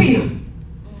 You Peter,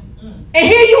 and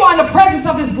here you are in the presence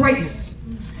of this greatness,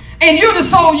 and you're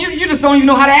just so you just don't even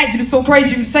know how to act. You're just so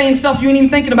crazy. You're saying stuff you ain't even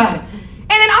thinking about it, and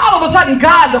then all of a sudden,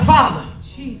 God the Father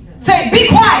say, "Be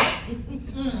quiet."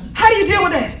 How do you deal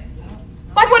with that?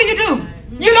 Like, what do?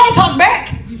 You don't talk back.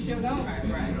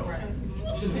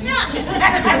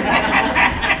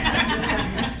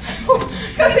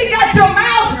 Because he got your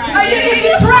mouth. If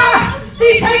you try,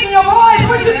 he's taking your voice.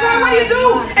 What you say? What do you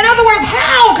do? In other words,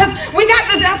 how? Because we got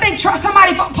this. I think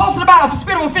somebody posted about a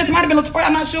spirit of offense. It might have been Latoya.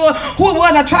 I'm not sure who it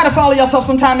was. I try to follow yourself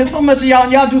sometimes. There's so much of y'all,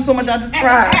 and y'all do so much. I just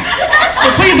try. So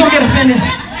please don't get offended.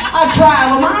 I try.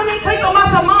 Well, mommy, click on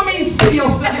myself. Mommy, see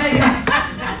yourself, baby.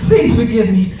 Please forgive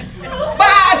me. But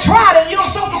I try to,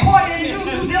 show support and do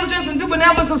due diligence and do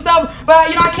benevolence and stuff. But,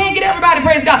 I can't get everybody,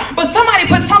 praise God. But somebody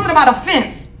put something about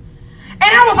offense. And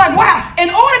I was like, wow, in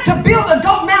order to build a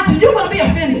Goat Mountain, you're going to be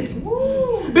offended.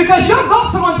 Because your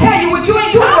goats are going to tell you what you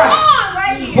ain't doing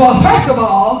right. Well, first of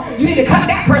all, you need to cut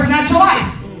that person out your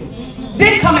life.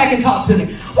 Then come back and talk to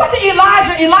them. What did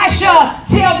Elisha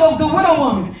tell the widow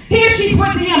woman? Here she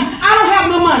went to him, I don't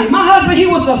have no money. My husband, he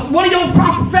was one of your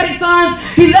prophetic sons.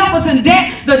 He left us in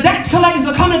debt. The debt collectors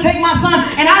are coming to take my son,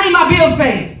 and I need my bills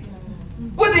paid.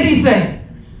 What did he say?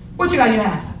 What you got in your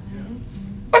house?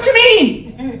 What you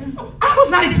mean? I was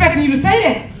not expecting you to say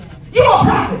that. You a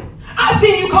prophet. I've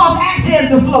seen you cause axe heads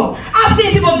to flow. I've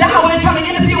seen people die when they're trying to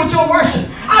interfere with your worship.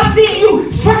 I've seen you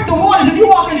strike the waters and you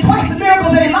walk in twice the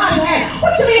miracles that Elijah had.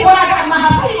 What do you mean what I got in my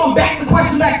house? How you going to back the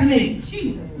question back to me?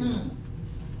 Jesus.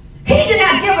 He did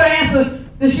not give her the answer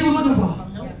that she was looking for.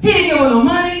 He didn't give her no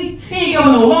money. He didn't give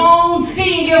her no loan. He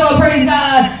didn't give her, praise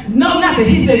God, no nothing.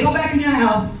 He said, go back in your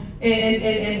house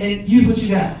and use what you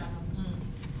got.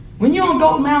 When you're on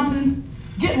Goat Mountain,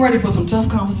 get ready for some tough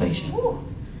conversation.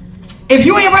 If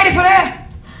you ain't ready for that,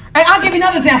 and I'll give you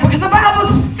another example, because the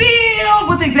Bible's filled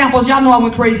with examples. Y'all know I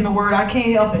went crazy in the word. I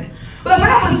can't help it. But the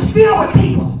Bible is filled with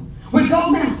people with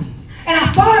Goat Mountains. And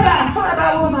I thought about,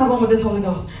 where was I going with this Holy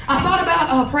Ghost? I thought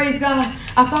about, praise God,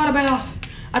 I thought about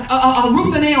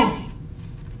Ruth and Naomi.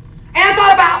 And I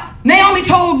thought about, Naomi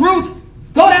told Ruth,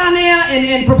 go down there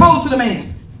and propose to the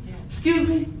man. Excuse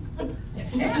me?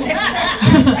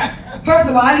 First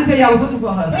of all, I didn't tell you I was looking for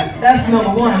a husband. That's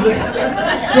number one. Listen,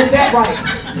 get that right.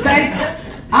 Okay?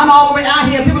 I'm all the way out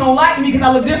here. People don't like me because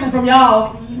I look different from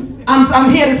y'all. I'm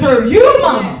here to serve you,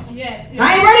 mama. Yes.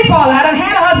 I ain't ready for all that. I done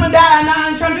had a husband die. I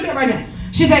ain't trying to do that right now.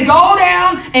 She said, go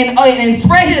down and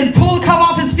spread his, pull the cover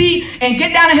off his feet and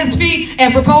get down at his feet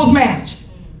and propose marriage.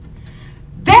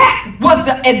 That was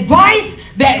the advice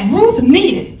that Ruth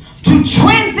needed to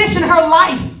transition her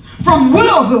life from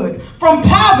widowhood, from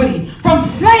poverty, from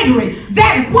slavery.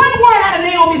 That one word out of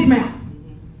Naomi's mouth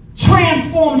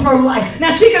transformed her life.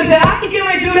 Now she could have said, I can get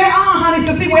ready to do that. Honey,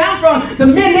 because see where I'm from, the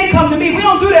men, they come to me. We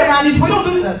don't do that around these. We don't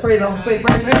do that. Praise the Lord. Say,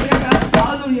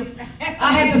 hallelujah.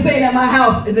 I have to say it at my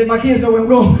house, and then my kids know where I'm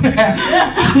going.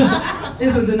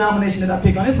 It's a denomination that I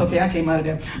pick on. It's okay, I came out of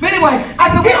there. But anyway, I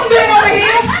said, we don't do that over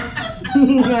here.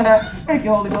 Thank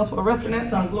you, Holy Ghost, for arresting that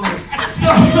tongue. Glory.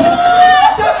 So,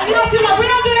 you know, she was like, we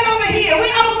don't do that over here. I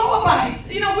don't know about it.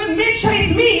 You know, when men chase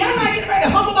me, I'm not getting ready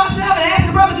to humble myself and ask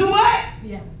the brother, do what?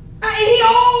 Yeah. He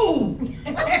old.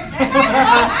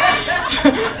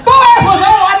 Boaz was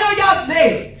old. I know y'all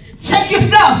there. Check your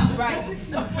stuff. Right.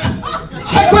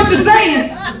 Check what you're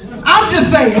saying. I'm just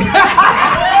saying.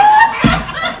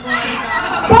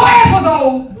 Boaz was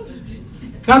old.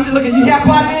 I'm just looking. You hear how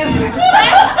quiet it is?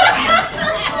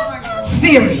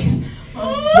 Siri,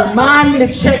 remind me to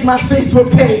check my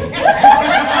Facebook page.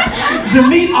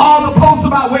 Delete all the posts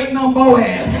about waiting on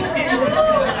Boaz.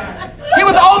 He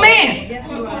was an old man.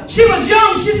 She was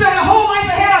young. She still had a whole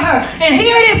life ahead of her. And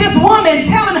here it is, this woman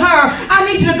telling her, I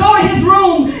need you to go to his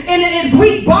room. And it's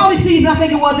wheat barley season, I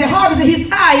think it was. At harvest, and he's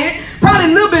tired.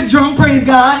 Probably a little bit drunk, praise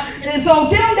God. And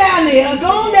so get him down there. Go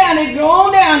on down there. Go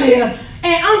on down there.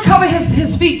 And uncover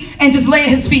his feet and just lay at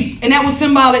his feet. And that was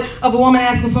symbolic of a woman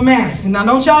asking for marriage. And now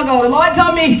don't y'all go. The Lord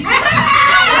told me.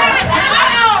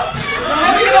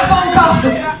 Let me get a phone call.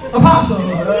 Apostle,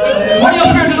 one of your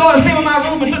spiritual daughters came in my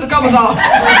room and took the covers off.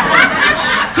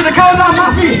 Took the covers off my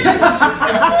feet.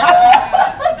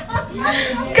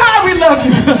 God, we love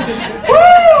you.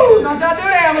 Woo! Don't y'all do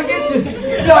that, I'm gonna get you.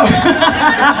 So,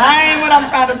 I ain't what I'm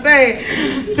trying to say.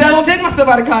 So I don't take myself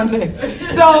out of context.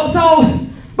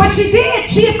 But she did.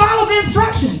 She had followed the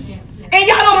instructions. And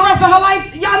y'all know the rest of her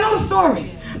life. Y'all know the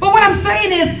story. But what I'm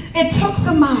saying is, it took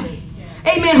somebody,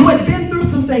 amen, who had been through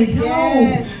some things.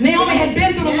 Yes. Naomi had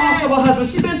been through the loss of her husband.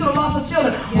 She'd been through the loss of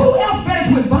children. Who else better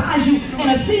to advise you in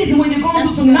a season when you're going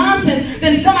through some nonsense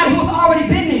than somebody who's already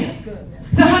been there?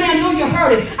 So, honey, I know you're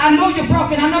hurting. I know you're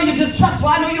broken. I know you're distrustful.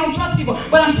 I know you don't trust people.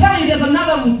 But I'm telling you, there's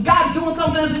another God doing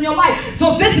something else in your life.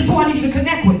 So this is who I need you to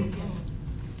connect with.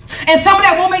 And some of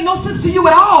that won't make no sense to you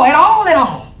at all.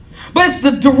 But it's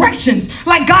the directions,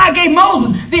 like God gave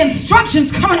Moses, the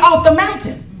instructions coming off the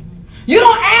mountain. You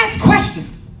don't ask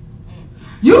questions.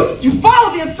 You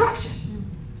follow the instruction.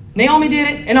 Naomi did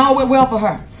it, and all went well for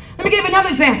her. Let me give you another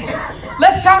example.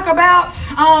 Let's talk about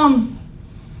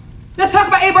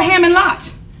Abraham and Lot.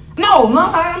 No, I'm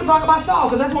going to talk about Saul,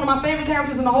 because that's one of my favorite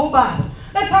characters in the whole Bible.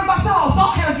 Let's talk about Saul.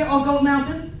 Saul had a gold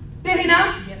mountain. Did he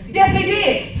not? Yes, he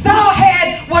did. Saul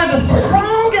had one of the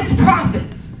strongest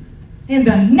prophets in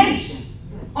the nation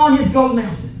on his gold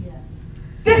mountain. Yes.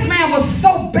 This man was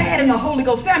so bad in the Holy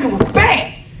Ghost. Samuel was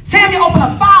bad. Samuel opened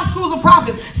up 5 schools of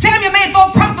prophets. Samuel made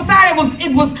folk prophesy.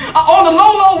 It was on the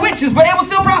low witches, but they were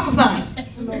still prophesying.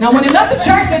 Now, when they left the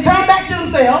church, they turned back to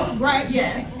themselves. Right,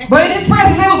 yes. But in his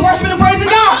presence, they was worshiping and praising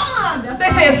God.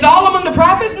 They said, Solomon the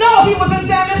prophet? No, he was in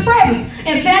Samuel's presence.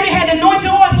 And Samuel had the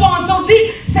anointing oil flowing so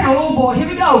deep. Oh boy, here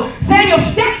we go. Saul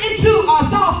stepped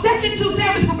into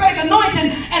Samuel's prophetic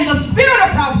anointing, and the spirit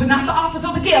of prophecy, not the office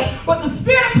of the gift, but the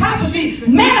spirit of prophecy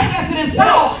manifested in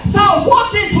Saul. Saul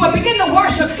walked into it, began to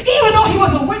worship, even though he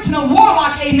was a witch and a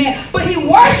warlock, amen. But he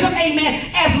worshiped, amen,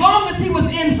 as long as he was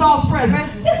in Saul's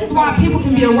presence. This This is why people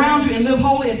can be around you and live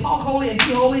holy and talk holy and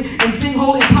be holy and sing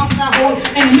holy and prophesy holy.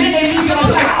 And the minute they leave, you're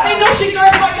like, I know she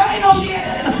cursed like that. I know she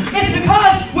had that. It's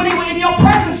because when they were in your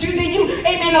presence,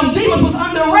 amen, those demons was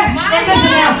under arrest. And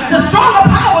listen now, the stronger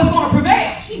power is going to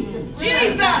prevail. Jesus.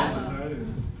 Jesus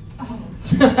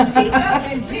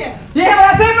and here. Yeah, but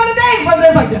I said Brother Dave. Brother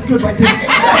Dave's like, that's good right there.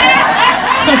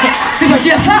 He's like,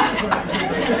 yes, sir.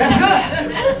 That's good.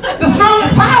 The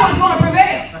strongest power is going to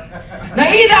prevail. Now,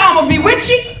 either I'm going to be with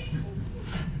you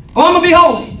or I'm going to be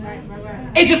holy.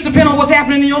 It just depends on what's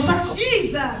happening in your circle.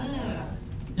 Jesus.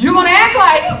 You're going to act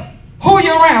like who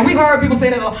you're around. We've heard people say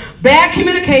that a lot. Bad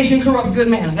communication corrupts good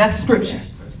manners. That's scripture.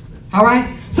 All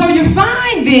right? So you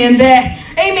find then that,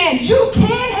 amen, you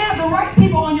can have the right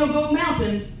people on your goat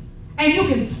mountain and you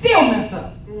can still mess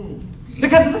up.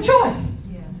 Because it's a choice.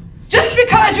 Just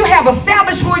because you have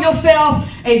established for yourself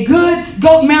a good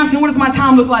goat mountain, what does my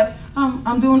time look like?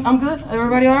 I'm good.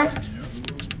 Everybody all right?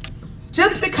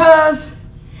 Just because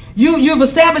you've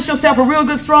established yourself a real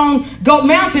good, strong goat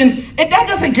mountain, that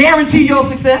doesn't guarantee your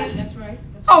success. That's right.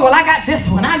 Oh, well, I got this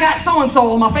one. I got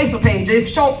so-and-so on my Facebook page. It's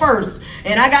showed first.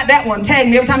 And I got that one. Tag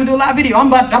me every time I do a live video. I'm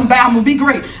bound to be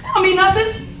great. That don't mean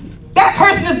nothing. That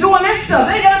person is doing that stuff.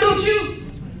 They ain't got to do with you.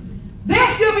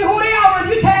 They'll still be who they are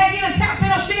whether you tag in and tap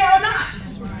in or share or not.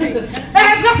 That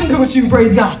has nothing to do with you,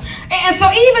 praise God. And so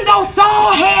even though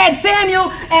Saul had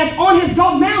Samuel as on his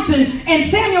goat mountain and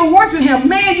Samuel worked with him,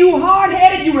 man, you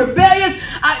hard-headed, you rebellious.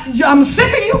 I'm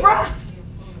sick of you, bro.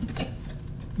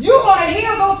 You're going to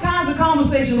hear those kinds of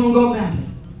conversations on goat mountain.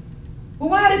 Well,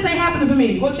 why this ain't happening for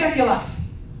me? Well, check your life.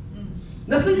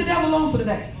 Let's leave the devil alone for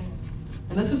today.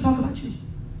 And let's just talk about you.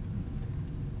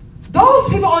 Those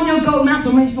people on your goat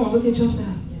mountain make you going to look at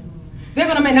yourself. They're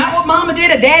going to make not what mama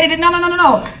did or daddy did. No.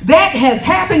 That has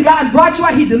happened. God brought you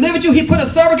out. He delivered you. He put a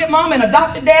surrogate mama and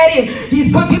adopted daddy. And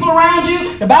he's put people around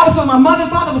you. The Bible says my mother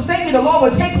and father will forsake me. The Lord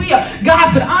will take me.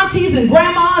 God put aunties and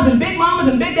grandmas and big mamas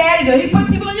and big daddies. And he put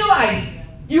people in your life.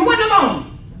 You weren't alone.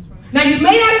 Now, you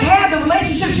may not have had the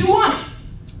relationships you wanted,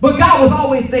 but God was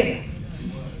always there.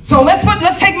 So let's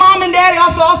take mom and daddy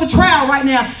off the trail right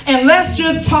now, and let's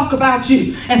just talk about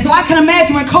you. And so I can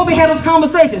imagine when Kobe had those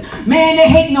conversations, man, they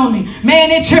hating on me.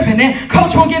 Man, they tripping. And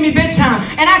coach won't give me bench time.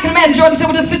 And I can imagine Jordan said,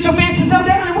 well, just sit your fancy self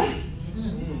down and wait.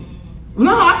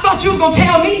 No, I thought you was going to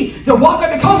tell me to walk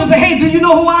up to coach and say, hey, do you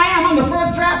know who I am? I'm the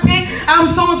first draft pick. I'm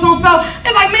so-and-so.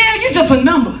 And like, man, you're just a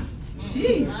number.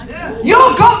 Jesus.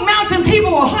 Your goat mountain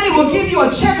people or honey will give you a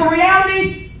check of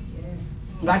reality.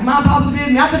 Like my apostle did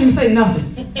me, I couldn't even say nothing.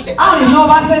 I don't even know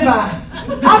if I said bye.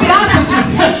 I'll be honest with you.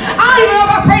 I don't even know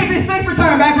if I prayed this safe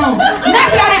return back home. Not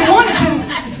that I didn't want it to.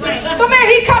 But man,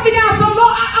 he cut me down so low,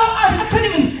 I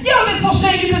couldn't even, you ever been so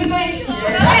ashamed you couldn't think?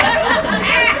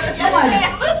 I'm like,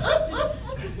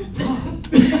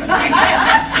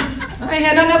 I ain't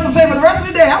had nothing else to say for the rest of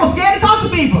the day. I was scared to talk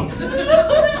to people.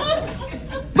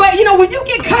 But you know, when you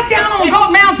get cut down on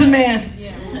Goat Mountain, man,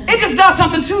 it just does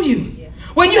something to you.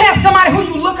 When you have somebody who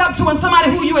you look up to and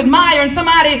somebody who you admire and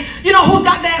somebody, you know, who's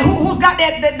got that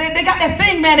they got that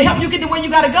thing, man, to help you get to where you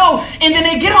got to go, and then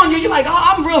they get on you, you're like, oh,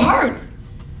 I'm real hurt.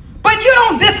 But you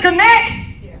don't disconnect.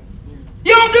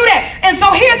 You don't do that. And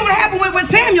so here's what happened with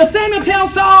Samuel. Samuel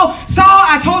tells Saul,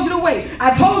 I told you to wait.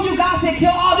 I told you God said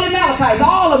kill all the Amalekites,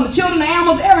 all of them, the children, the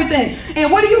animals, everything.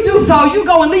 And what do, Saul? You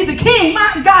go and lead the king.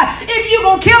 My God, if you're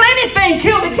going to kill anything,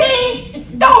 kill the king.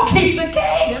 Don't keep the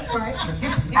king. That's right.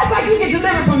 That's like you get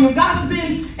delivered from your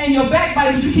gossiping and your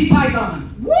backbiting, but you keep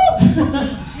Python. Woo!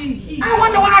 I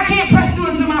wonder why I can't press through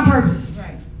into my purpose.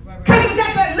 Because it's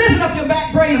got that lizard up your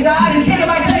back, praise God, and can't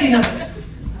nobody tell you nothing.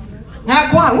 Not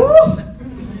quite. Woo!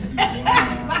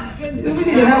 We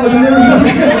need to have a deliverance up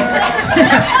there.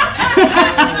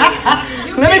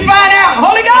 Let me find out.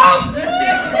 Holy Ghost,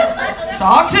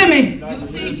 talk to me.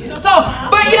 So,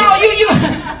 but you know,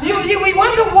 we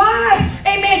wonder why.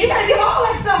 Amen. You got to give all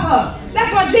that stuff up.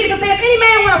 That's why Jesus said, if any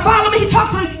man want to follow me, he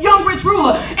talks to the young rich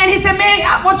ruler, and he said, man,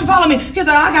 I want you to follow me. He said,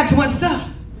 I got too much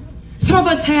stuff. Some of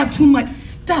us have too much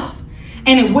stuff,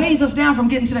 and it weighs us down from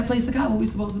getting to that place of God where we're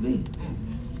supposed to be.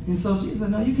 And so Jesus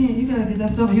said, no, you can't. You got to get that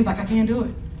stuff. And he was like, I can't do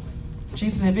it.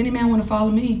 Jesus said, if any man want to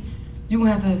follow me, you're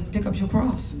going to have to pick up your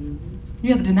cross. You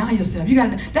have to deny yourself.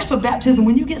 That's what baptism,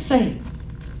 when you get saved.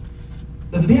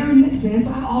 The very next thing,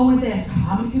 so I always ask,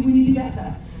 how many people need to be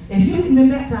baptized? If you haven't been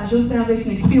baptized, your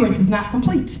salvation experience is not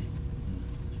complete.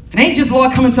 It ain't just,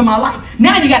 Lord, come into my life.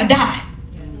 Now you got to die.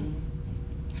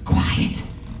 It's quiet.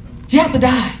 You have to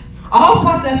die. All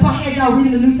about that's why I had y'all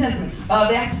reading the New Testament,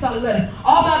 the apostolic letters.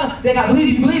 All about they got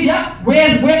believe you believe, yeah.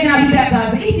 Where can I be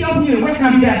baptized? The Ethiopian eunuch, where can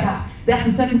I be baptized? That's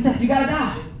the second step. You gotta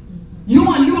die. You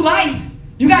want new life.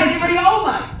 You gotta get rid of your old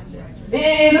life.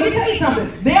 And let me tell you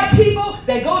something. There are people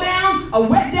that go down a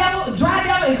wet devil, a dry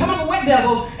devil, and come up a wet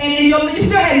devil, and you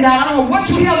still hadn't died. I don't know what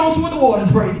you held on to in the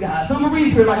waters, praise God. Some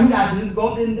Marine spirit like, we got you. Just go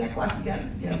up there and act like you got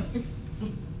it together.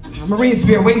 A Marine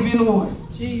spirit waiting for you in the water.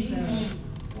 Jesus.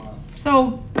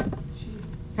 So,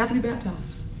 you have to be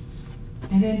baptized.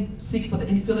 And then seek for the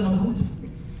infilling of the Holy Spirit.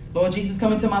 Lord Jesus,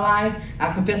 come into my life.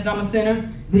 I confess that I'm a sinner.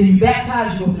 Then you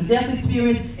baptize, you go through the death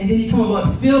experience, and then you come,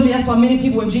 Lord, fill me. That's why many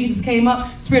people, when Jesus came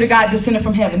up, Spirit of God descended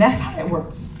from heaven. That's how it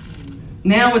works.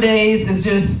 Nowadays, it's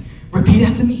just repeat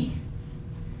after me.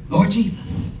 Lord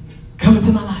Jesus, come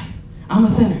into my life. I'm a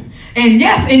sinner. And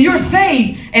yes, and you're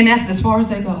saved. And that's as far as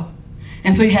they go.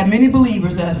 And so you have many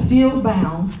believers that are still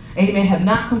bound, amen, have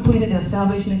not completed their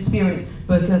salvation experience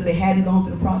because they hadn't gone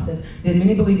through the process. There are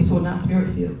many believers who are not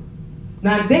spirit-filled.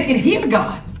 Now, they can hear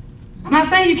God. I'm not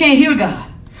saying you can't hear God.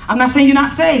 I'm not saying you're not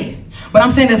saved. But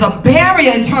I'm saying there's a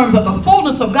barrier in terms of the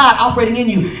fullness of God operating in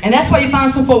you. And that's why you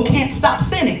find some folk can't stop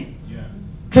sinning.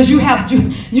 Because you've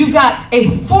got a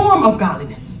form of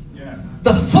godliness.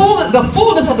 The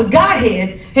fullness of the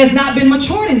Godhead has not been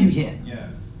matured in you yet.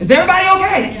 Is everybody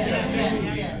okay?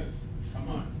 Yes. Come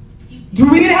on. Do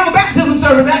we need to have a baptism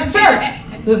service at the church?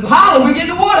 Just holler, we get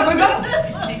in the water, we go.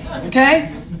 Okay?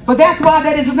 But that's why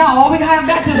that is not all we can have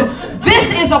baptism.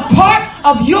 This is a part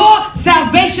of your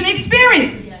salvation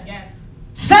experience. Yes.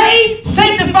 Saved,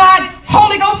 sanctified,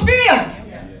 Holy Ghost filled.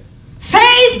 Yes.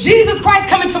 Saved, Jesus Christ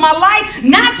come into my life,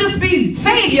 not just be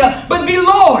Savior, but be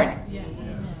Lord. Yes.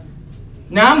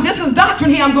 Now, this is doctrine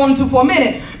here I'm going into for a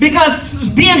minute. Because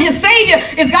being his Savior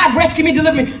is God rescue me,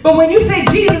 deliver me. But when you say,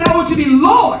 Jesus, I want you to be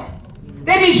Lord,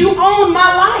 that means you own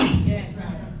my life. Yes.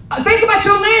 Think about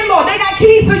your landlord. They got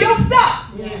keys to your stuff.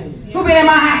 Yes. Who been in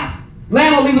my house?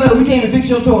 Landlord, leave a letter. We came to fix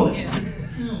your toilet. Yes.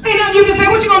 Ain't nothing you can say.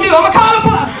 What you gonna do? I'm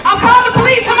calling the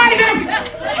police. Somebody been.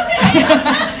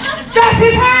 That's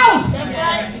his house.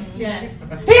 Yes. Yes.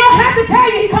 He don't have to tell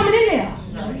you he coming in there.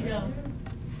 No, you don't.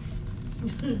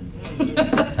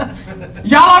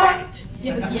 Y'all all right?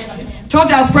 Yes. Told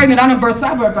you I was pregnant. I done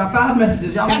birthed about 5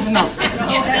 messages. Y'all don't even know.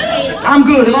 I'm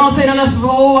good. If I don't say nothing else,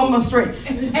 I'm straight.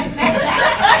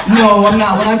 No, I'm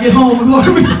not. When I get home, Lord,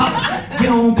 get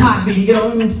on Podbean, get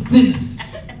on sticks.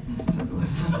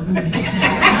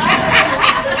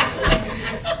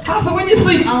 So when you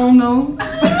sleep, I don't know.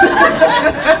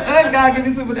 God give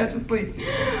me supernatural sleep.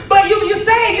 But you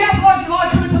saved. You ask Lord,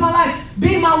 come into my life.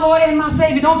 Be my Lord and my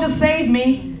Savior. Don't just save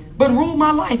me, but rule my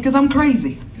life because I'm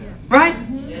crazy. Right?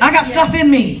 I got stuff in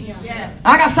me. Yes.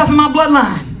 I got stuff in my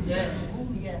bloodline. Yes.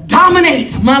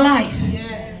 Dominate my life.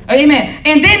 Yes. Amen.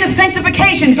 And then the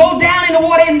sanctification, go down in the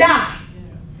water and die.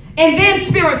 And then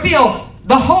spirit filled,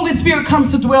 the Holy Spirit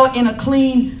comes to dwell in a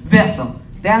clean vessel.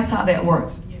 That's how that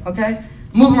works. Okay?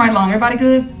 Moving right along. Everybody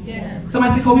good? Yes.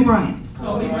 Somebody say Kobe Bryant.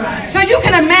 Kobe Bryant. So you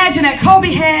can imagine that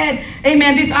Kobe had,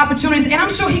 amen, these opportunities. And I'm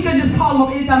sure he could just call them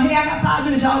anytime. Hey, I got 5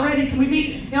 minutes. Y'all ready? Can we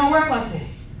meet? It don't work like that.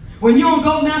 When you're on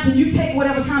Gold Mountain, you take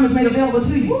whatever time is made available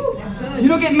to you. You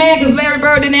don't get mad because Larry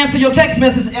Bird didn't answer your text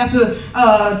message after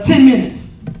 10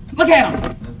 minutes. Look at him.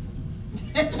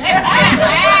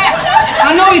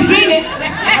 I know he's seen it.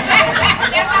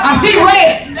 I see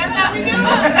red. That's how we do it.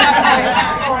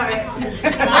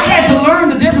 I had to learn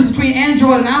the difference between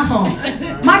Android and iPhone.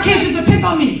 My kids used to pick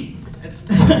on me.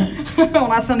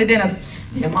 On our Sunday dinners.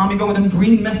 Yeah, mommy go with them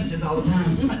green messages all the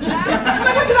time. I'm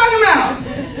like, what you talking about?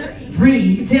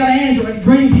 Green. You can tell Android,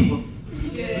 green people.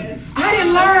 Yes. I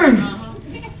didn't learn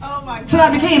Oh my God. till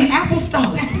I became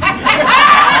apostolic.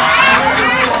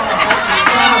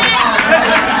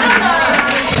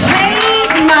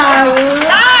 Changed my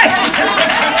life.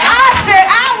 I said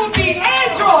I would be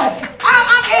Android.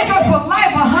 I'm Android for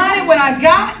life, but honey, when I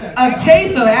got a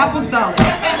taste of apostolic,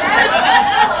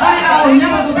 honey, I will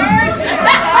never go back.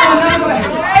 I will never go back.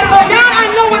 And so now I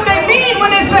know what they mean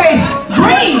when they say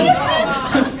green.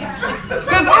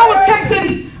 Because I was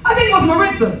texting, I think it was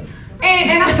Marissa,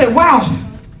 and I said, wow.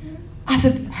 I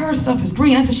said, her stuff is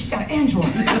green. I said, she got an Android.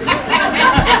 Don't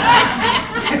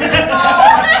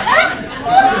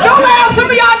laugh,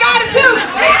 some of y'all got it too.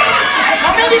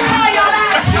 Or maybe call y'all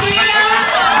out, Tina.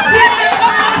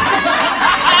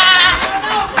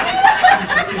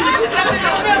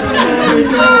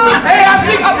 Hey, I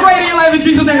speak upgrade in your life in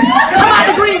Jesus' name. Come out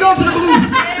the green, go to the blue.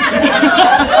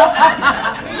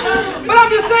 But I'm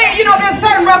just saying, you know, there's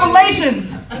certain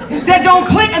revelations that don't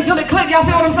click until they click. Y'all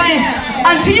feel what I'm saying?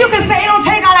 Until you can say, it don't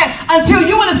take all that. Until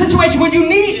you're in a situation where you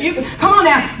need, come on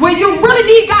now, where you really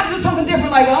need God to do something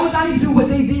different. Like, well, I need to do what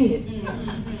they did.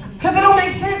 Because it don't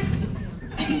make sense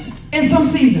in some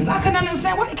seasons. I couldn't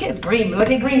understand why they kept green. Look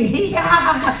at green. And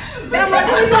I'm like,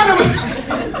 what are you talking about?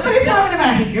 What are you talking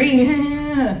about? Green.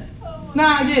 No,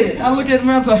 Now I get it. I look at him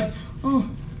and I say, oh.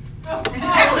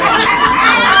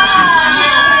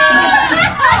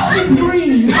 She's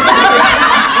green.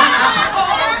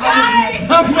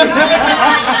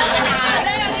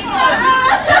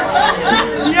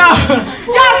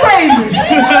 Y'all crazy.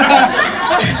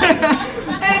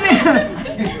 Amen.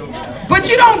 But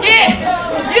you don't get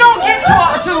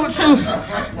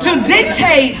to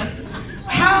dictate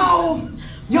how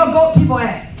your goat people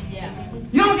act.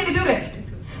 You don't get to do that.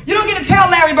 You don't get to tell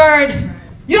Larry Bird.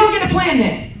 You don't get to plan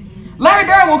that. Larry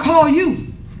Bird will call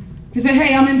you. He said,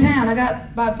 hey, I'm in town. I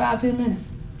got about 5-10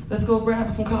 minutes. Let's go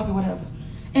grab some coffee, whatever.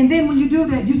 And then when you do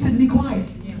that, you sit and be quiet.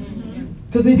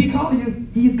 Because if he calls you,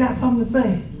 he's got something to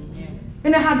say.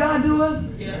 Isn't that how God do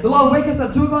us? The Lord wake us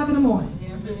up 2 o'clock in the morning.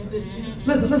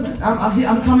 Listen.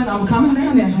 I'm coming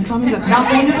down there. I'm coming to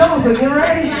knock on your door. So get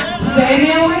ready. Stay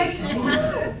here and wait.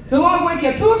 The Lord wake you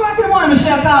up 2 o'clock in the morning,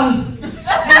 Michelle Collins.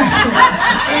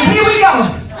 And here we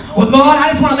go. Well, Lord, I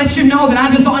just want to let you know that I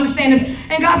just don't understand this.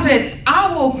 And God said,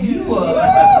 I woke you up.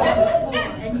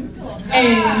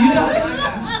 And you talking?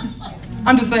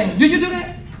 I'm just saying, do you do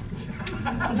that?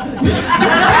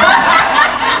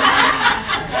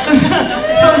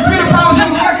 So the spirit of power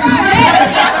is working.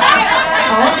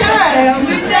 Okay, I'm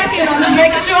just checking. I'm just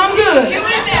making sure I'm good.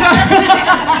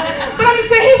 But I'm just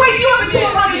saying, he wakes you up at 2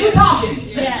 o'clock and you talking.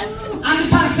 Yes. I'm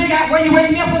just trying to figure out where you're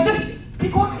waking me up for. Just be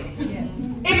quiet. Yes.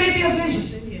 It may be a vision.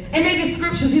 It may be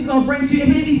scriptures he's going to bring to you. It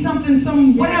may be something,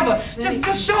 some whatever. Just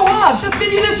show up.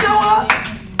 Can you just show up?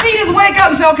 He just wake up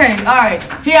and say, okay, all right,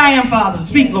 here I am, Father.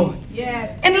 Speak, Lord.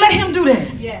 Yes. And let him do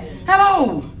that. Yes.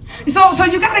 Hello. So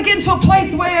you got to get into a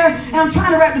place where, and I'm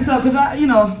trying to wrap this up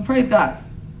because praise God.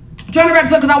 I'm trying to wrap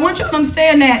this up because I want you to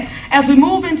understand that as we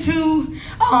move into,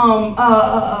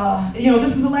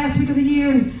 this is the last week of the year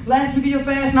and last week of your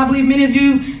fast, and I believe many of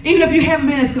you, even if you haven't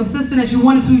been as consistent as you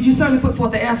wanted to, you certainly put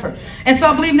forth the effort. And so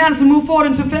I believe now as we move forward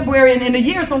into February, and the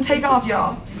year is going to take off,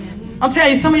 y'all. I'm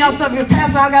telling you, some of y'all said,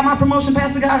 Pastor, I got my promotion,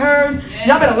 Pastor got hers.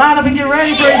 Y'all better line up and get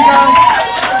ready, praise God.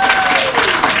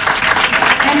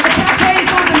 And can I tell you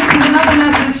something? This is another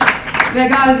message that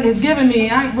God has given me.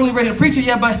 I ain't really ready to preach it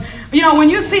yet, but when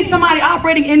you see somebody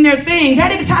operating in their thing,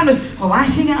 that ain't the time to, why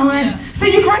she got one?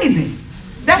 See, you crazy.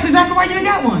 That's exactly why you ain't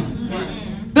got one.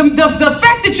 The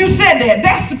fact that you said that,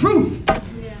 that's the proof.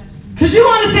 Because you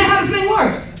understand how this thing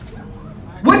works.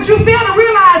 What you fail to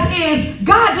realize is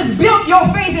God just built your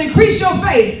faith, increased your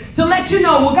faith to let you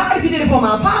know, well, God, if you did it for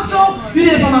my apostle, you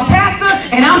did it for my pastor,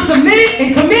 and I'm submitted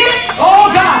and committed,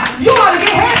 oh, God, you ought to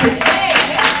get happy.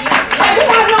 Like, you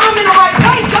ought to know I'm in the right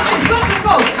place. God is blessing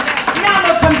folks. Now,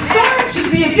 the concern should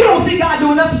be if you don't see God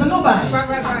doing nothing for nobody.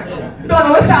 You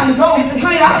know, it's time to go.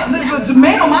 Honey, the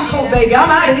man on my coat, baby. I'm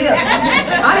out of here.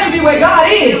 I need to be where God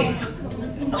is.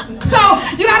 So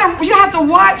you have to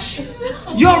watch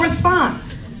your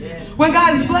response when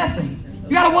God is blessing.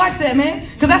 You got to watch that, man,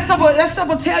 because that stuff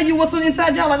will tell you what's on the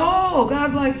inside y'all. Like, oh,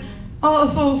 God's like, oh,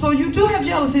 so you do have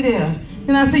jealousy there.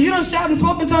 And I said, you don't shout and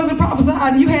smoke in tongues and prophesy,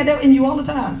 and you had that in you all the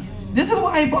time. This is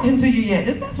why I ain't brought him to you yet.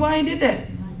 That's why I ain't did that.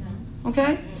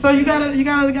 Okay, so you gotta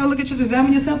look at yourself,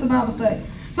 examine yourself. The Bible say.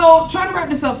 So trying to wrap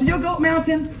this up. So your Goat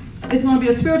Mountain is going to be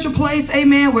a spiritual place,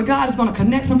 amen, where God is going to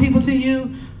connect some people to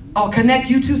you. Or connect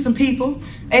you to some people.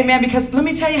 Amen. Because let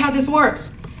me tell you how this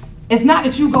works. It's not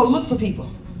that you go look for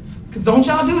people. Because don't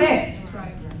y'all do that.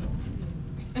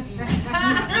 That's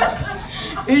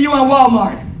right. Here you in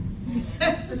Walmart.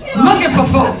 Looking for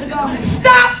folks.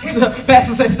 Stop.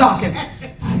 Pastor said stalking.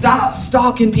 Stop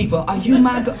stalking people. Are you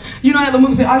my You know that little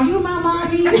movie say, are you my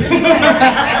mommy?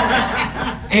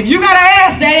 If you got to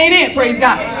ask, that ain't it. Praise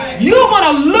God. You're going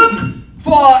to look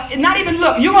for, not even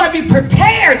look, you're going to be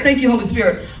prepared, thank you, Holy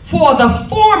Spirit, for the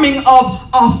forming of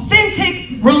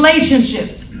authentic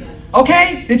relationships.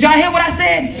 Okay? Did y'all hear what I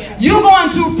said? You're going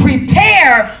to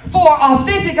prepare for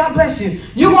authentic, God bless you.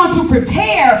 You're going to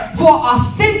prepare for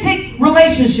authentic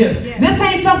relationships. This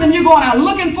ain't something you're going out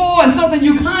looking for and something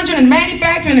you conjuring and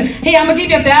manufacturing. And, hey, I'm going to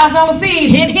give you $1,000 seed.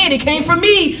 Hit, it came from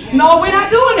me. No, we're not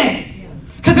doing that.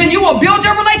 Because then you will build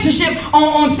your relationship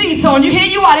on seed sowing. Here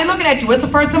you are, they looking at you. It's the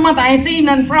first of the month. I ain't seen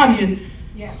nothing from you.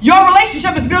 Yeah. Your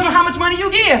relationship is built on how much money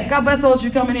you give. God bless those of you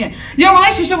coming in. Your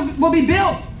relationship will be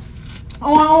built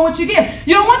on what you give.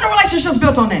 You don't want the relationship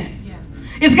built on that. Yeah.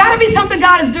 It's got to be something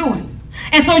God is doing.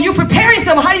 And so you prepare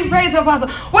yourself. How do you prepare yourself, Apostle?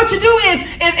 What you do is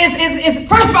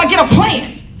first of all, get a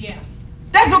plan. Yeah.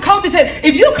 That's what Kobe said.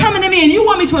 If you coming to me and you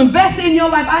want me to invest in your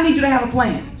life, I need you to have a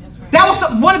plan. That was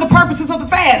one of the purposes of the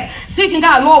fast. Seeking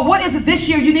God, Lord, what is it this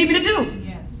year you need me to do?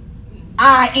 Yes.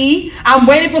 I.e., I'm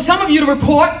waiting for some of you to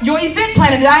report your event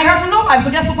planning that I ain't heard from nobody. So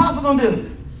guess what Apostle gonna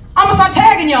do? I'm going to start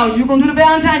tagging y'all. You're going to do the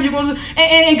Valentine. You're going to,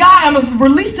 and God, I'm going to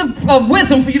release the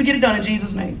wisdom for you to get it done in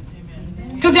Jesus' name.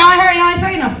 Because y'all ain't heard, y'all ain't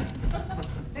saying nothing.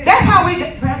 That's how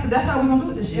Pastor, that's how we're going to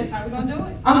do it this year. That's how we're going to do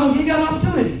it. I'm going to give y'all an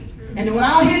opportunity. And then when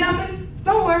I don't hear nothing,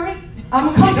 don't worry. I'm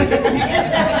going to come to you.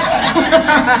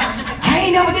 I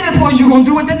ain't never did it before. You're going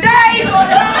to do it today.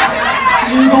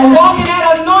 You're going to walk in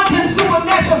that anointing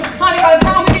supernatural. Honey, by the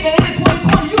time we get to the end of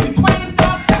 2020, you'll be playing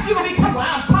stuff. You're going to be coming,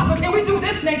 wow, Apostle, can we do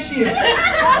this next year?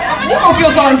 You're going to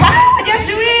feel so empowered. Yes,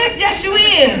 you is. Yes, you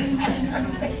is.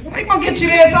 We're going to get you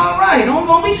there. It's all right. Don't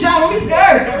be shy. Don't be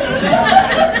scared.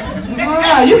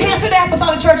 You can't sit there at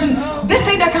Apostolic Church and this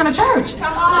ain't that kind of church.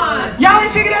 Come on. Y'all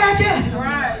ain't figured that out yet.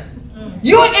 Right.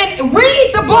 You and read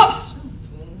the books.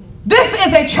 This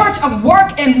is a church of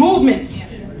work and movement.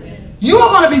 You are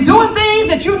going to be doing things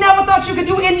that you never thought you could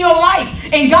do in your life.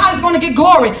 And God is going to get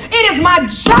glory. It is my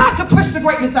job to push the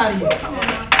greatness out of you.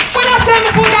 When I stand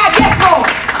before God, yes, Lord.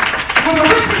 When the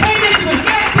witch came in, she was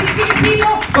scared to keep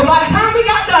people. But by the time we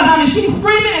got done, honey, she's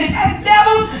screaming and casting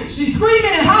devils. She's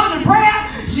screaming and hollering in prayer.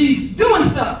 She's doing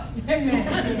stuff. Amen.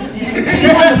 She's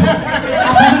wonderful. I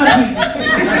present her to you.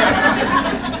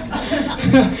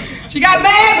 She got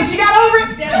mad, but she got over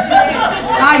it.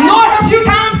 I ignored her a few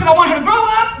times because I want her to grow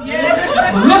up.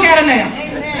 But look at her now.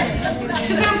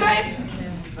 You see what I'm saying?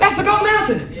 That's the Goat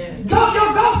Mountain.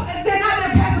 Your ghosts, they're not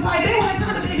there pacified. They don't have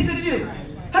time to babysit you.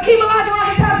 Hakeem Elijah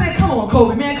around here time saying, come on,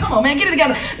 Kobe, man, come on, man, get it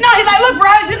together. No, he's like, look, bro,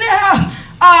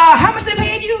 how much they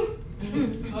paying you?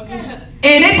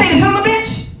 And they take you to sit on the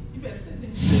bench.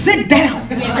 Sit down.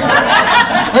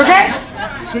 Okay?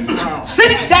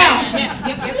 Sit down.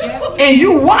 And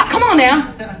you walk. Come on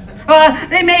now.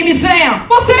 They made me sit down.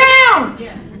 Well, sit down.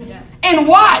 And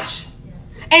watch.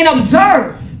 And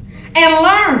observe. And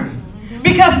learn.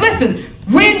 Because listen,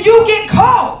 when you get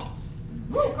called,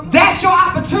 that's your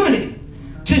opportunity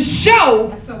to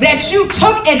show that you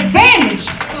took advantage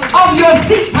of your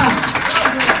seat time.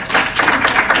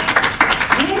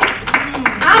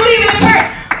 I'm leaving the church.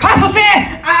 Pastor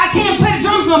said, I can't play the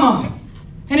drums no more.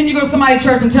 And then you go to somebody's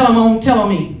church and tell on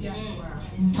me.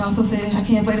 Pastor said, I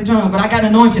can't play the drum, but I got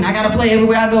anointing. I got to play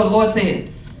everywhere I go. The Lord said,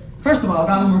 first of all,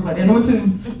 God don't play that. Number two,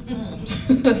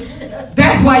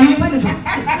 that's why you ain't playing the drum.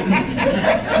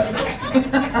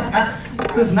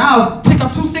 Listen, I'll pick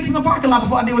up 2 sticks in the parking lot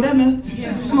before I deal with that mess.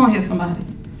 Come on here, somebody.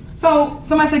 So,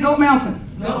 somebody say Goat Mountain.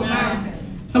 Goat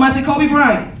Mountain. Somebody say Kobe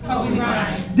Bryant. Kobe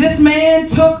Bryant. This man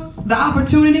took the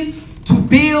opportunity to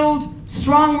build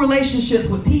strong relationships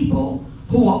with people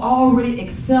who were already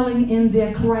excelling in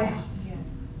their craft. Yes.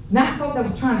 Not folk that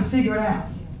was trying to figure it out.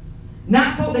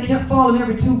 Not folk that kept falling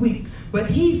every 2 weeks. But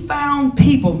he found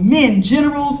people, men,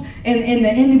 generals in the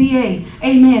NBA,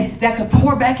 amen, that could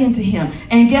pour back into him.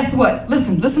 And guess what?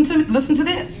 Listen to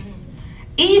this.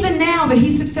 Even now that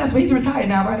he's successful, he's retired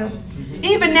now, right?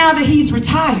 Even now that he's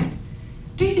retired,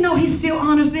 do you know he still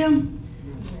honors them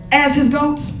as his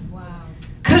goats?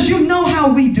 Because you know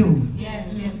how we do. Yes.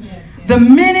 The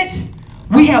minute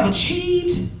we have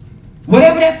achieved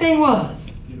whatever that thing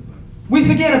was, we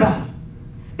forget about it.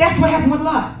 That's what happened with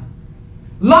Lot.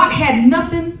 Lot had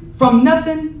nothing.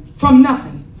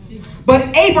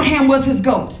 But Abraham was his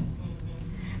goat.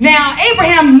 Now,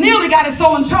 Abraham nearly got his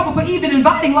soul in trouble for even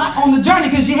inviting Lot on the journey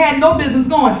because you had no business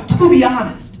going, to be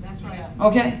honest. That's right.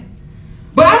 Okay?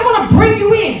 But I'm going to bring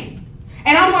you in,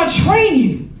 and I'm going to train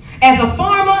you as a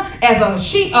farmer, as a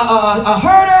sheep, a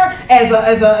herder, as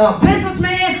a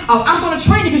businessman. I'm going to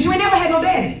train you because you ain't never had no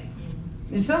daddy.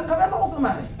 You still come back home,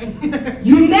 somebody.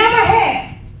 You never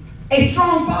had a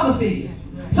strong father figure.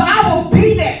 So I will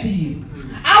be that to you.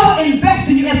 I will invest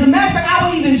in you. As a matter of fact, I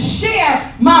will even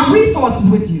share my resources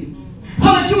with you.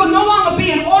 So that you will no longer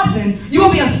be an orphan. You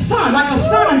will be a son, like a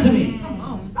son unto me.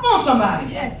 Come on,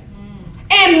 somebody. Yes.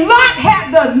 And Lot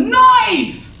had the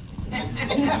nerve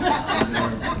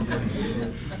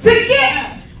to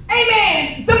get,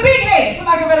 amen, the big head, for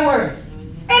lack of a better word.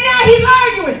 And now he's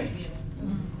arguing.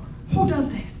 Who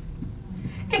does that?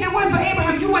 If it wasn't for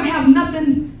Abraham, you wouldn't have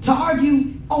nothing to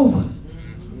argue over.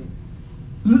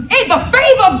 The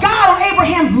favor of God on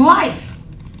Abraham's life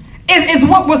is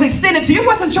what was extended to you. It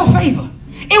wasn't your favor.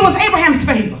 It was Abraham's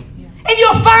favor. And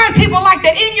you'll find people like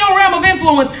that in your realm of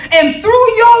influence. And through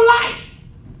your life,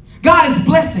 God is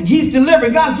blessing. He's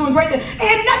delivering. God's doing great things. It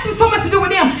had nothing so much to do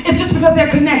with them. It's just because they're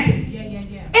connected. And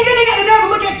then they got the nerve to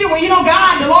look at you. Well, you know,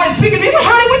 God, the Lord is speaking to me. But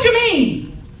honey, what you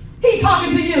mean? He's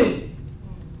talking to you.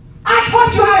 I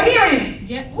taught you how to hear him.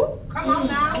 Yeah. Ooh, come on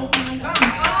now. Come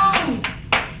on.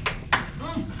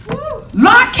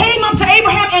 Lot came up to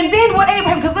Abraham, and then what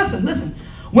Abraham, because listen,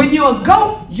 when you're a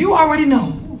goat, you already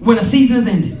know when a season is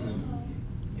ended.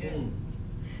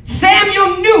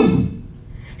 Samuel knew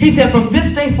He said, from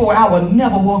this day forward, I will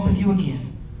never walk with you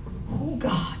again. Oh,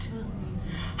 God.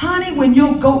 Honey, when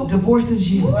your goat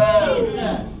divorces you,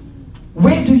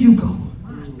 where do you go?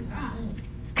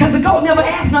 Because the goat never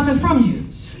asked nothing from you.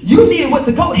 You needed what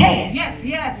the goat had.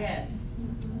 Yes.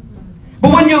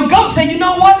 But when your goat said, you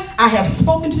know what? I have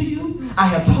spoken to you. I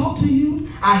have talked to you.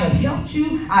 I have helped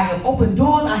you. I have opened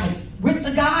doors. I have went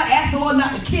to God, asked the Lord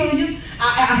not to kill you.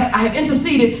 I have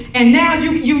interceded. And now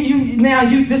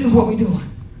this is what we're doing.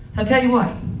 I tell you what,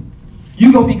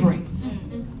 you go be great.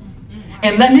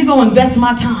 And let me go invest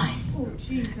my time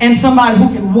in somebody who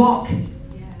can walk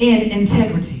in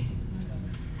integrity.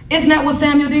 Isn't that what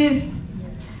Samuel did?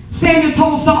 Samuel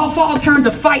told Saul, Saul turned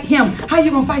to fight him. How you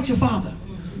going to fight your father?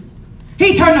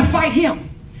 He turned to fight him.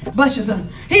 Bless your son.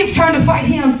 He turned to fight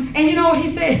him. And you know what he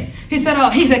said? He said,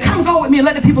 come go with me and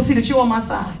let the people see that you're on my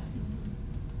side.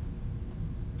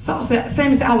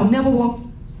 Samuel said, I will never walk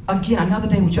again another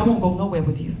day with you. I won't go nowhere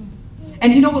with you.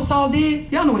 And you know what Saul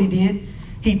did? Y'all know what he did?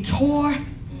 He tore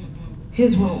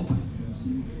his robe.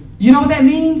 You know what that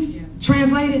means?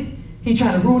 Translated, he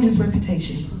tried to ruin his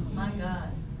reputation. My God.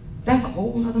 That's a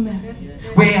whole nother matter.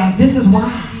 Well, this is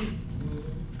why.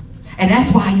 And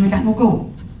that's why you ain't got no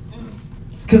goat.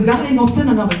 Because God ain't going to send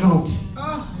another goat.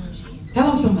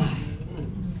 Hello, somebody.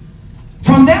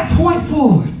 From that point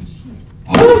forward,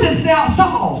 who did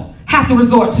Saul have to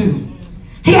resort to?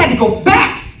 He had to go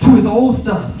back to his old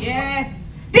stuff. Yes.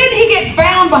 Didn't he get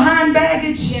found behind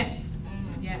baggage? Yes.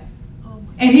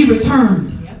 And he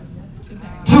returned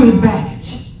to his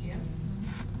baggage.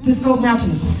 This goat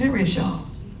mountain is serious, y'all.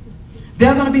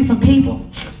 There are going to be some people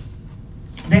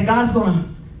that God is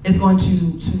going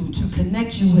to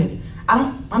connect you with.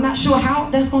 I'm not sure how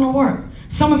that's going to work.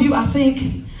 Some of you, I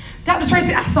think, Dr.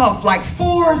 Tracy, I saw like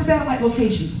 4 satellite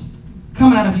locations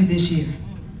coming out of you this year.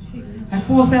 Like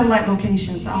 4 satellite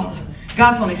locations.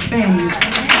 God's going to expand you.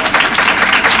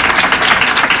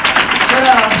 But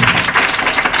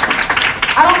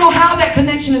I don't know how that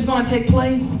connection is going to take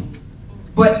place.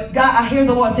 But God, I hear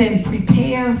the Lord saying,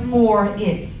 prepare for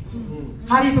it.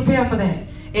 How do you prepare for that?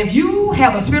 If you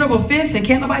have a spirit of offense and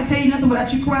can't nobody tell you nothing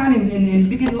without you crying and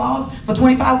you getting lost for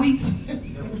 25 weeks,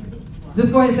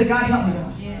 just go ahead and say, God, help me,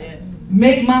 God. Yes.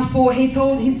 Make my forehead. He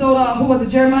told who was it,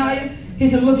 Jeremiah? He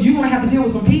said, look, you're going to have to deal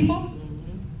with some people.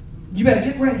 You better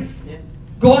get ready. Yes.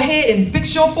 Go ahead and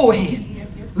fix your forehead.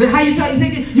 How you tell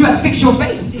you better fix your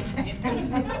face.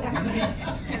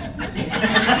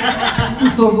 I'm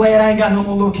so glad I ain't got no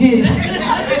more little kids. Ooh,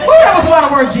 that was a lot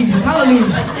of work, Jesus. Hallelujah.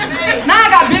 Now I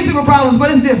got big people problems, but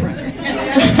it's different.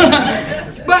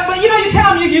 but you know, you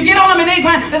tell them, you get on them and they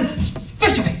grind,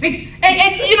 fix your face.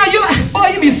 And you know, you're like, boy,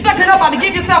 you be sucking it up about to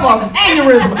give yourself an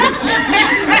aneurysm.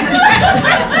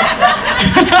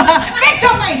 Fix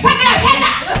your face, suck it up, shut it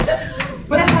up.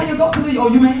 But that's how you go to the, oh,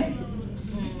 you mad?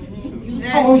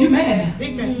 Oh, you mad now?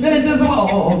 Then it just,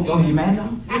 oh, you mad now?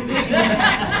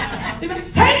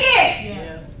 Take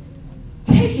it.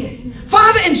 Take it.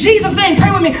 Father, in Jesus' name,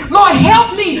 pray with me. Lord,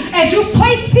 help me as you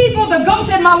place people, the goats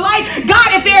in my life.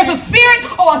 God, if there's a spirit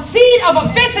or a seed of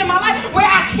offense in my life where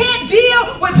I can't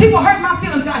deal with people hurting my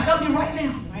feelings, God, help me right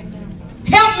now.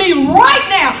 Help me right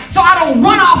now so I don't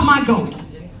run off my goats.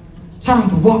 So I don't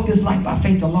have to walk this life by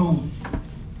faith alone.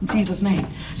 In Jesus' name.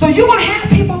 So you're going to have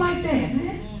people like that,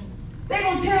 man. They're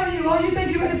going to tell you, oh, you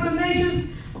think you're ready for the nations?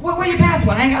 Where your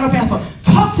passport? I ain't got no passport.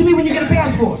 Talk to me when you get a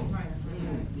passport.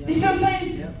 You see what I'm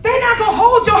saying? They're not going to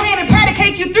hold your hand and patty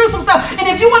cake you through some stuff. And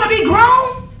if you want to be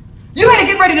grown, you got to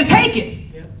get ready to take it.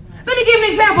 Let me give you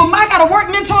an example. Mike got a work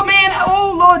mentor, man.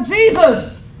 Oh, Lord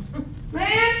Jesus.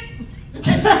 Man.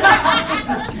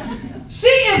 She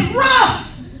is rough.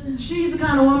 She's the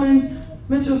kind of woman,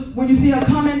 Mitchell, when you see her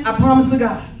coming, I promise to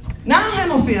God. Now, I don't have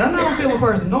no fear. I'm not a fearful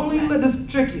person. Don't even let this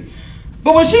trick you.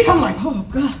 But when she come like, oh,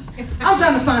 God. I'm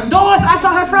trying to find doors. I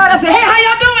saw her Friday. I said, hey, how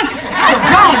y'all doing? I was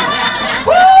gone.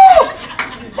 Woo!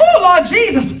 Oh, Lord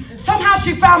Jesus. Somehow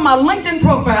she found my LinkedIn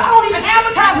profile. I don't even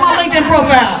advertise my LinkedIn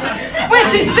profile. When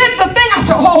she sent the thing, I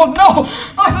said, oh, no.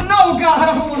 I said, no, God, I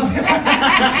don't want to.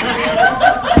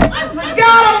 I said,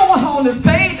 God, I don't want her on this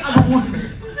page. I don't want her.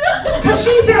 Because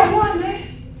she's that one, man.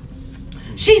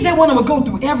 She's that one that will go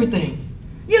through everything.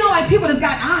 You know, like people that's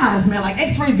got eyes, man, like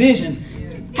X-ray vision.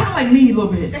 Kind of like me a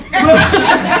little bit. But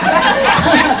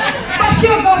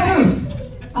she'll go through.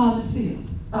 Ms.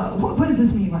 Fields, what does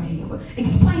this mean right here?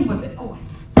 Explain what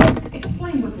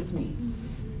this means.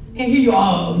 And here you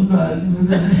are. And I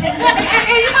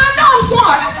know I'm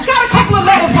smart. I got a couple of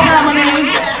letters behind my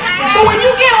name. But when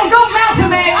you get on Goat Mountain,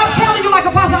 man, I'm telling you like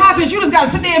Apostle Hopkins, you just got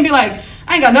to sit there and be like,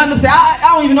 I ain't got nothing to say.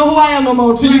 I don't even know who I am no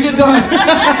more till you get done.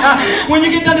 When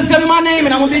you get done, just tell me my name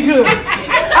and I'm going to be good.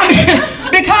 I mean,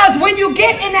 Because when you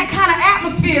get in that kind of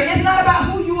atmosphere, it's not about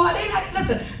who you are.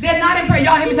 They're not impressed.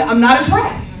 Y'all hear me say, I'm not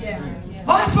impressed.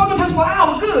 Oh, I spoke in tongues for an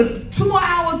hour. Good. 2 more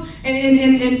hours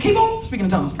and keep on speaking in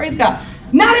tongues. Praise God.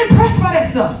 Not impressed by that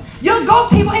stuff. Your goat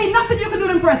people, ain't nothing you can do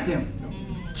to impress them.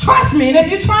 Trust me. And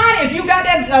if you try, if you got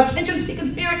that attention-seeking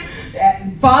spirit,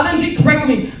 Father, pray with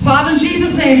me. Father, in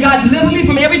Jesus' name, God, deliver me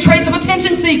from every trace of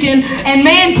attention-seeking and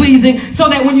man-pleasing, so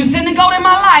that when you send the goat in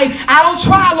my life, I don't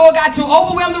try, Lord God, to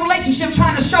overwhelm the relationship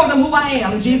trying to show them who I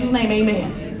am. In Jesus' name,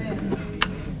 amen.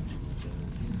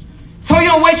 So you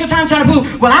don't waste your time trying to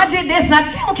prove, well, I did this, and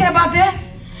I don't care about that.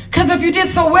 Because if you did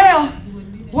so well,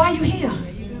 why are you here?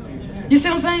 You see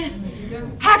what I'm saying?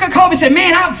 How could Kobe say,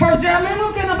 man, I was first draft, man,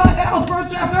 don't care about that. I was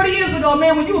first draft 30 years ago,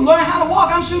 man. When you learn how to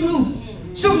walk, I'm shooting hoops.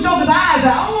 Shooting jokers' eyes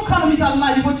out. I don't come to me talking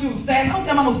about what you stats. I don't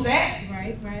care about no stats.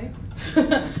 Right.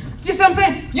 You see what I'm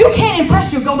saying? You can't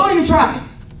impress your goal. Don't even try it.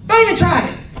 Don't even try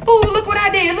it. Ooh, look what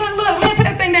I did. Look, man, put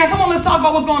that thing down. Come on, let's talk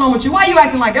about what's going on with you. Why are you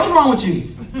acting like that? What's wrong with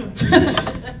you?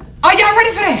 Are y'all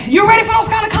ready for that? You ready for those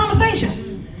kind of conversations?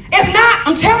 If not,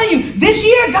 I'm telling you, this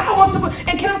year God wants to put,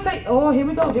 and can I say, oh, here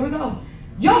we go. Your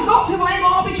goat people ain't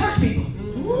gonna all be church people.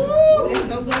 Ooh, that's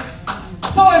so good.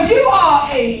 So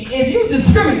if you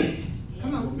discriminate,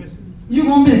 Come on. you're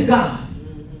gonna miss God.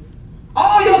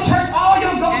 All your church, all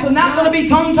your goats are not gonna be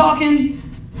tongue talking,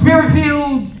 spirit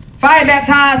filled, fire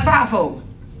baptized, fivefold.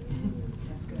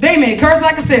 They may curse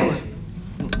like a sailor.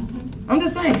 I'm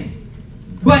just saying.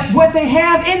 But what they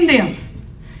have in them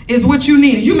is what you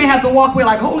need. You may have to walk away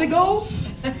like, Holy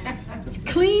Ghost,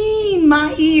 clean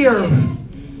my ear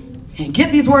and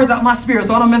get these words out my spirit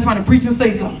so I don't mess around and preach and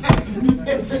say something.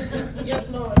 Yes,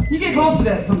 Lord. You get close to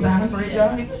that sometimes, praise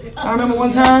God. I remember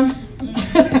one time,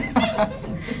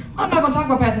 I'm not going to talk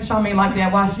about Pastor Charmaine like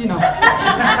that, why she,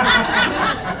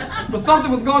 but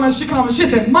something was going on, she called me, she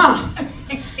said, Mom.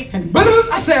 And blah, blah,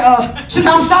 blah. I said, she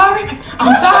said, I'm sorry.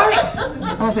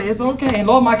 I said, it's okay. And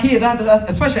Lord, my kids,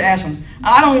 especially Ashlyn,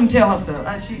 I don't even tell her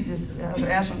stuff. She just,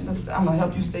 Ashlyn, I'm going to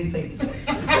help you stay safe.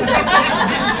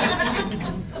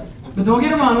 But don't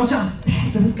get around, don't y'all.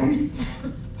 Pastor was cursing.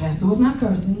 Pastor was not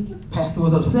cursing. Pastor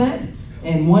was upset,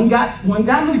 and one got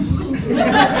loose. To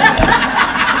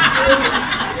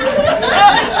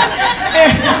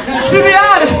be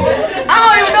honest, I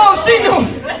don't even know if she knew.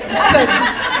 I said,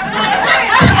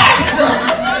 Pastor,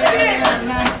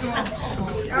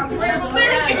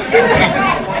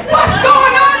 what's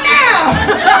going on now?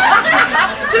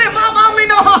 She said, Mom, I mean,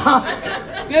 no.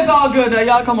 It's all good now.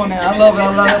 Y'all come on now. I love it.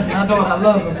 That's my daughter. I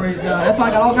love her. Praise God. That's why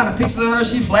I got all kind of pictures of her.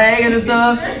 She flagging and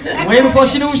stuff. Way before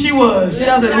she knew who she was.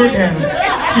 I said, look at her.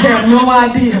 She had no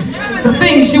idea the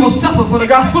things she will suffer for the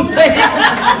gospel's sake.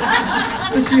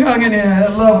 But she hung in there.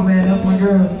 I love her, man. That's my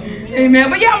girl. Amen.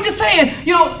 But yeah, I'm just saying,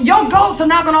 your goats are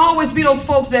not going to always be those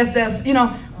folks that's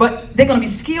but they're going to be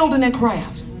skilled in their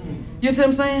craft. You see what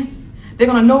I'm saying? They're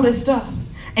going to know this stuff.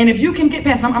 And if you can get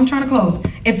past, I'm trying to close.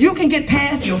 If you can get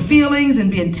past your feelings and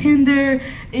being tender,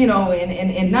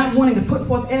 and not wanting to put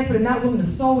forth effort and not willing to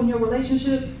sow in your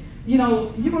relationships, you're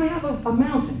going to have a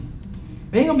mountain.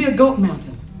 It ain't going to be a goat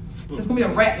mountain. It's going to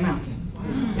be a rat mountain.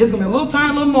 It's going to be a little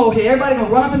tiny little molehill. Everybody going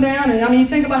to run up and down. And you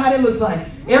think about how that looks like.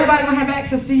 Everybody going to have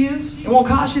access to you. It won't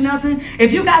cost you nothing.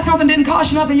 If you got something that didn't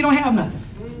cost you nothing, you don't have nothing.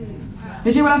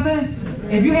 Did you hear what I said?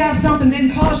 If you have something that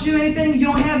didn't cost you anything, you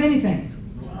don't have anything.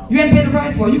 You hadn't paid the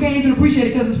price for it. You can't even appreciate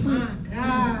it because it's free.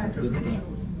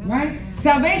 Right?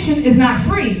 Salvation is not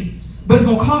free, but it's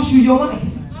going to cost you your life.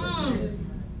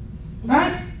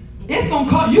 Right? It's going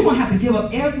to cost, you're going to have to give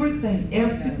up everything.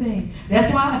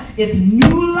 That's why it's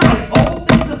new life. Old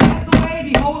things have passed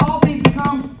away. Behold, all things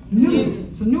become new.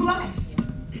 It's a new life.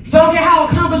 So I don't care how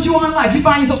accomplished you are in life. You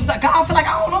find yourself stuck. I feel like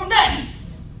I don't know nothing.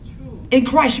 In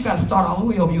Christ, you got to start all the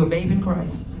way over. You're a babe in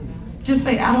Christ. Just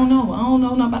say, I don't know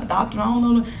nothing about doctrine. I don't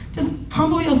know. Just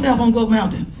humble yourself on Goat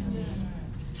Mountain.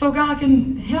 So God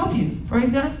can help you.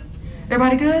 Praise God.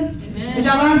 Everybody good? Amen. Did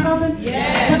y'all learn something?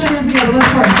 Yeah. Put your hands together. Let's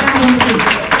pray.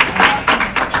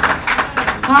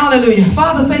 Hallelujah.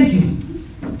 Father, thank you.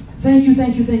 Thank you.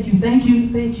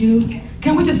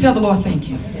 Can we just tell the Lord thank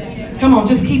you? Come on,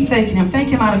 just keep thanking Him. Thank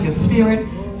Him out of your spirit.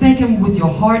 Thank Him with your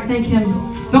heart. Thank Him.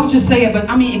 Don't just say it, but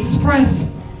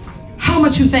express how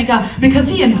much you thank God, because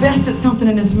He invested something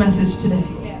in this message today.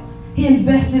 He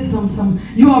invested some.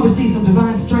 You all received some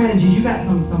divine strategies. You got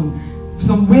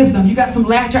some wisdom. You got some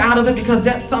laughter out of it, because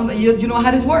that's something you know how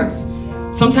this works.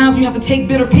 Sometimes you have to take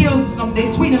bitter pills. They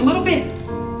sweeten it a little bit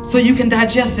so you can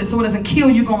digest it, so it doesn't kill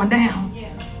you going down.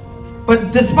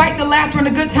 But despite the laughter and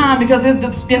the good time, because in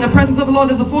the presence of the Lord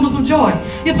there's a fullness of joy,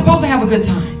 you're supposed to have a good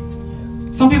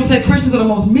time. Some people say Christians are the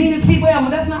most meanest people ever.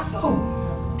 That's not so.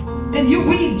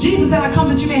 And Jesus said, I come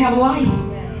that you may have life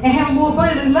and have it more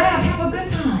abundantly. Laugh, have a good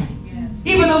time.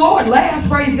 Even the Lord laughs,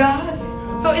 praise God.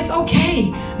 So it's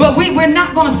okay. But we're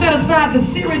not going to set aside the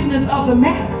seriousness of the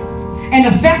matter. And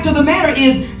the fact of the matter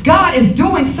is, God is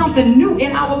doing something new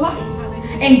in our life.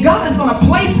 And God is going to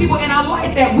place people in our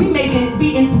life that we may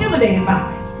be intimidated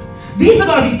by. These are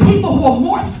going to be people who are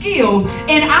more skilled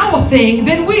in our thing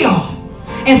than we are.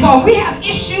 And so if we have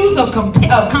issues of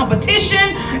competition,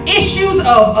 issues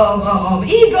of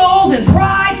egos and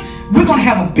pride, we're going to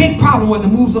have a big problem with the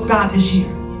moves of God this year.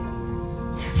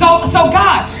 So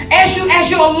God, as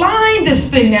you align this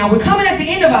thing now, we're coming at the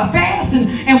end of our fast,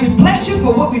 and we bless you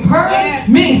for what we've heard. Yes.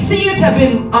 Many seers have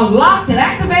been unlocked and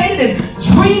activated, and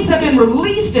dreams have been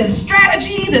released, and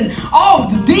strategies, and all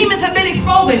the demons have been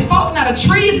exposed. They've fallen out of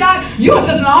trees, God. You are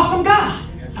just an awesome God.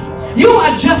 You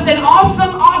are just an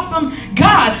awesome, awesome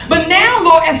God. But now,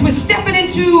 Lord, as we're stepping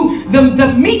into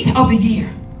the meat of the year,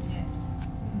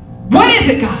 what is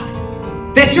it,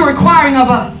 God, that you're requiring of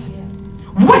us?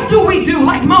 What do we do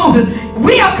like Moses?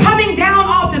 We are coming down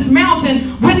off this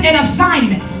mountain with an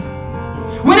assignment.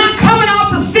 We're not coming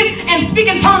off to sit and speak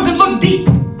in tongues and look deep.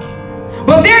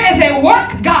 But there is a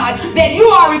work, God, that you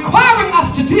are requiring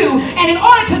us to do. And in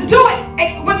order to do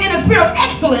it within a spirit of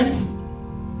excellence,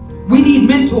 we need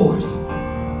mentors.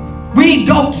 We need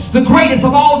goats, the greatest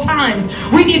of all times.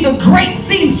 We need the great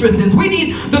seamstresses. We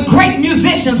need the great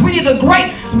musicians. We need the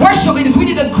great worship leaders. We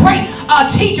need the great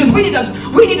teachers. We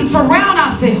need to surround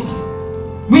ourselves.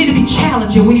 We need to be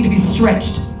challenged and we need to be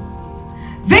stretched.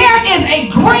 There is a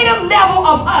greater level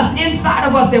of us inside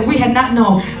of us that we had not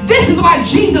known. This is why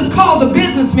Jesus called the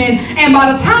businessman, and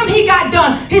by the time he got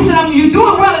done, he said, you're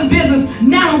doing well in business.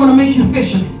 Now I'm going to make you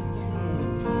fishermen.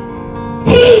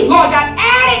 He, Lord God,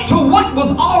 added to what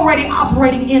was already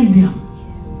operating in them.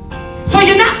 So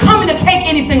you're not coming to take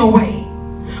anything away.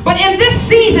 But in this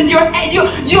season,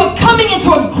 you're coming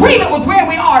into agreement with where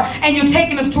we are, and you're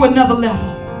taking us to another level.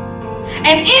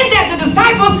 And in that, the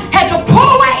disciples had to pull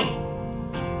away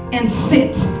and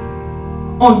sit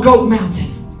on Goat Mountain.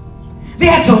 They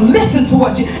had to listen to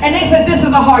what and they said, this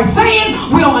is a hard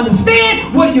saying. We don't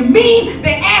understand. What do you mean?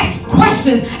 They asked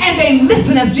questions and they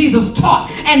listened as Jesus taught.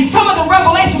 And some of the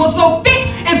revelation was so thick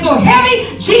and so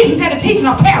heavy, Jesus had to teach in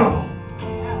a parable.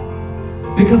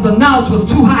 Because the knowledge was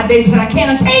too high. David said, I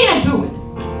can't attain unto it.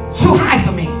 It's too high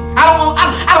for me.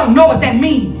 I don't know what that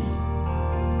means.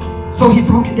 So he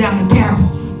broke it down in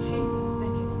parables.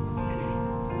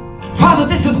 Father,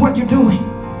 this is what you're doing.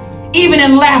 Even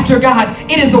in laughter, God,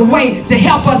 it is a way to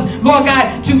help us, Lord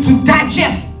God, to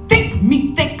digest thick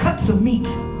cuts of meat.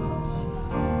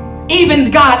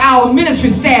 Even, God, our ministry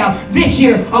staff this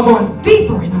year are going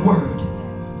deeper in the Word.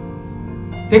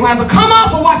 They're going to have to come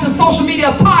off of watching social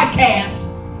media podcast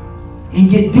and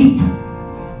get deep.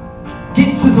 Get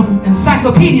into some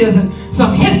encyclopedias and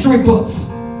some history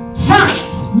books.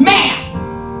 Science, math.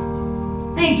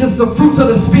 They ain't just the fruits of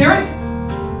the Spirit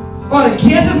or the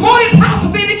gifts. It's more than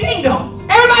prophecy in the kingdom.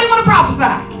 Everybody want to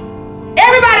prophesy.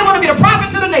 Everybody want to be the prophet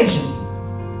to the nations.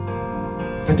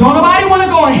 But don't nobody want to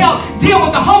go and help deal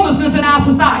with the homelessness in our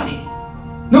society.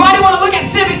 Nobody want to look at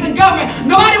civics and government.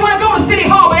 Nobody want to go to City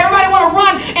Hall, but everybody want to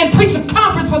run and preach a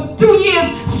conference for 2 years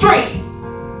straight.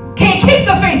 Can't keep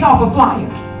the face off a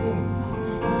flyer.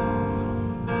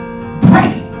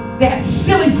 Break that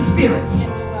silly spirit.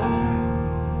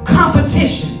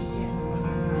 Competition.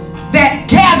 That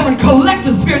gathering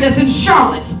collective spirit that's in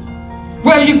Charlotte,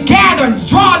 where you gather and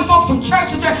drawing folks from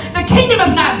church to church. The kingdom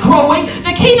is not growing.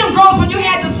 The kingdom grows when you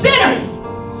add the sinners.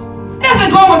 It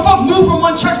doesn't grow when folk move from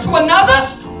one church to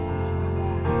another.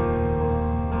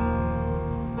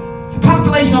 The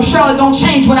population of Charlotte don't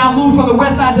change when I move from the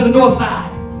west side to the north side.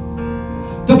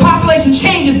 The population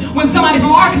changes when somebody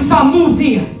from Arkansas moves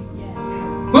here.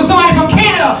 When somebody from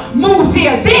Canada moves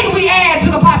here. Then we add to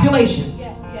the population.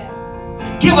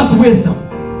 Give us wisdom.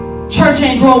 Church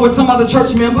ain't growing with some other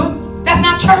church member. That's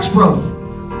not church growth.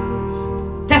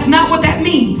 That's not what that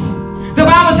means. The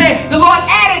Bible says the Lord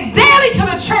added daily to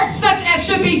the church such as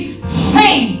should be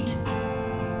saved.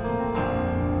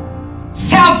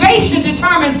 Salvation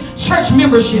determines church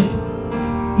membership,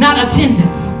 not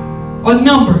attendance or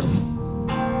numbers.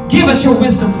 Give us your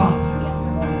wisdom, Father.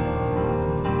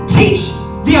 Teach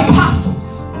the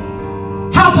apostles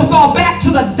how to fall back to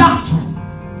the doctrine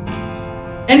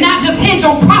and not just hinge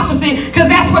on prophecy, because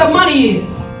that's where the money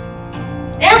is.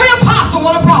 Every apostle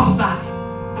want to prophesy.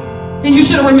 Then you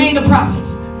should have remained a prophet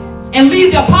and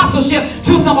leave the apostleship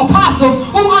to some apostles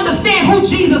who understand who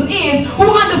Jesus is,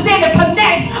 who understand the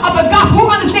kinetics of the gospel,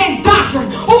 who understand doctrine,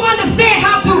 who understand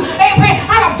how to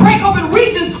break open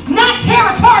regions, not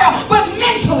territorial, but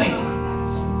mentally.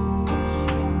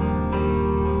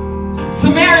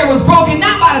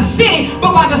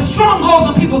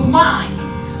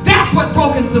 That's what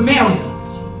broke in Samaria.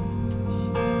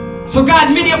 So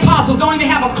God, many apostles don't even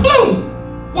have a clue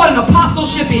what an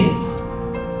apostleship is.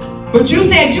 But you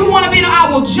said you want to be, I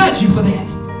will judge you for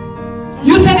that.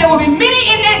 You said there will be many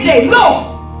in that day.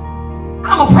 Lord,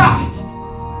 I'm a prophet.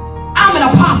 I'm an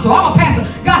apostle. I'm a pastor.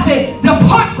 God said,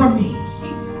 depart from me.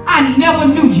 I never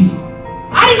knew you.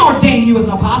 I didn't ordain you as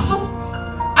an apostle.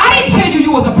 I didn't tell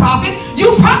you was a prophet.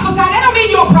 You prophesied. That don't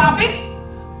mean you're a prophet.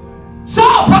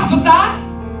 Saul prophesied.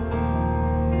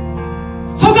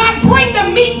 So God, bring the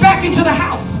meat back into the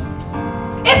house.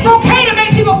 It's okay to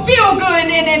make people feel good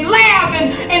and laugh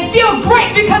and feel great,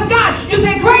 because God, you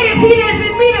said, great is he that is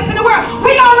in me that's in the world.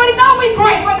 We already know we're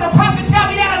great, whether the prophet tell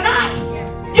me that or not.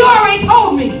 You already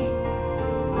told me.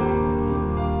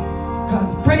 God,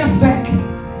 bring us back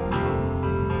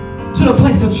to the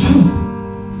place of truth.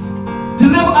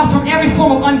 Deliver us from every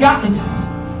form of ungodliness.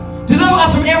 Deliver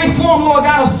us from every form, Lord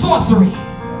God, of sorcery.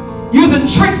 Using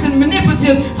tricks and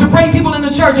manipulatives to bring people in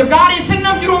the church. If God ain't sending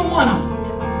them, you don't want them.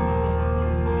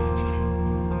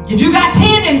 If you got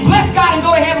 10, then bless God and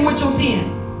go to heaven with your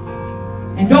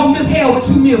 10. And don't miss hell with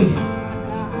 2 million.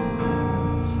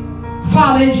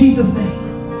 Father, in Jesus' name,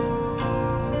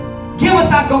 give us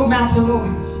our goat mountain,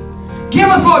 Lord. Give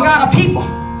us, Lord God, a people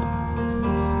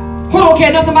who don't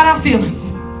care nothing about our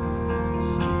feelings.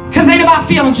 Because it ain't about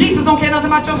feelings. Jesus don't care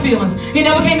nothing about your feelings. He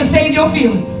never came to save your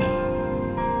feelings.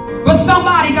 But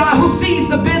somebody, God, who sees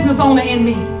the business owner in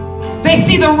me. They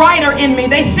see the writer in me.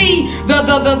 They see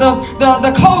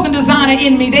the clothing designer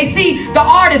in me. They see the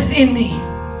artist in me.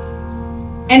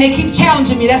 And they keep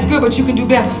challenging me. That's good, but you can do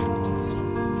better.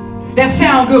 That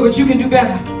sound good, but you can do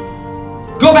better.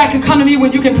 Go back and come to me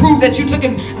when you can prove that you took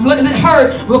and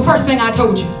heard the first thing I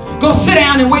told you. Go sit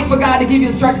down and wait for God to give you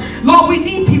instructions. Lord, we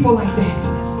need people like that.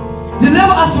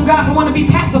 Deliver us from God from wanting to be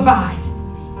pacified.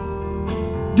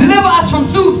 Deliver us from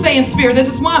soothsaying spirits that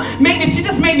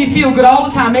just make me feel good all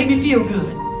the time. Make me feel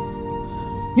good.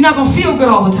 You're not going to feel good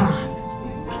all the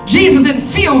time. Jesus didn't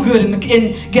feel good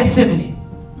in Gethsemane.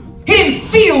 He didn't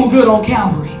feel good on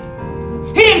Calvary.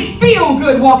 He didn't feel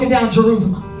good walking down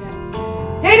Jerusalem.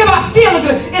 It ain't about feeling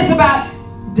good. It's about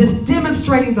just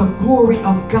demonstrating the glory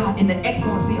of God and the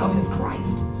excellency of his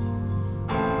Christ.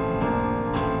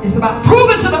 It's about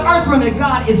proving to the earth realm that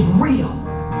God is real.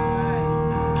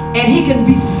 And he can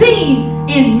be seen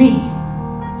in me.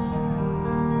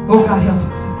 Oh, God, help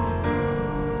us.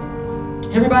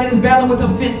 Everybody that's battling with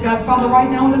offense, God, Father, right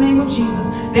now in the name of Jesus,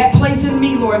 that place in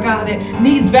me, Lord God, that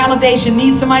needs validation,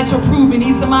 needs somebody to approve me,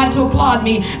 needs somebody to applaud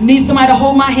me, needs somebody to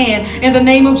hold my hand. In the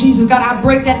name of Jesus, God, I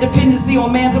break that dependency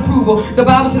on man's approval. The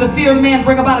Bible says the fear of man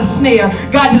bring about a snare.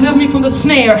 God, deliver me from the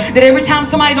snare that every time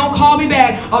somebody don't call me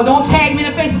back or don't tag me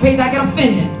in a Facebook page, I get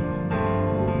offended.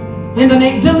 In the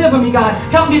name, deliver me, God.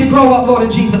 Help me to grow up, Lord,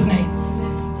 in Jesus' name.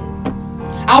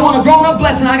 I want a grown-up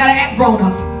blessing. I got to act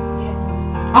grown-up.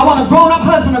 I want a grown-up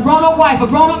husband, a grown-up wife, a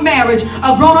grown-up marriage,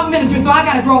 a grown-up ministry, so I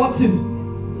got to grow up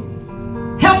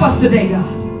too. Help us today, God.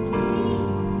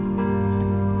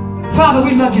 Father,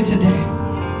 we love you today.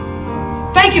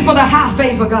 Thank you for the high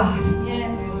favor, God.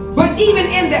 Yes. But even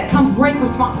in that comes great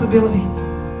responsibility.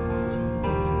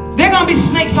 There are going to be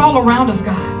snakes all around us,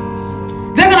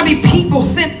 God. There are going to be people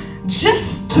sent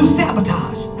just to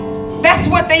sabotage. That's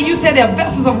what you said, they're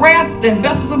vessels of wrath and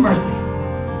vessels of mercy.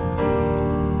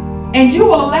 And you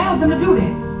will allow them to do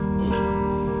that.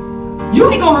 You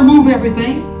ain't gonna remove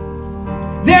everything.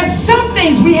 There's some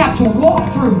things we have to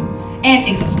walk through and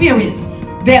experience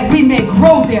that we may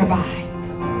grow thereby.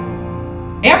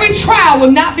 Every trial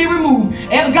will not be removed.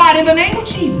 And God, in the name of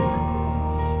Jesus,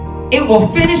 it will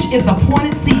finish its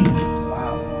appointed season.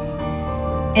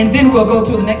 And then we'll go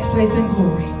to the next place in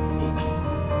glory.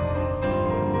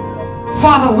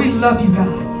 Father, we love you,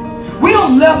 God. We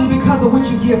don't love you because of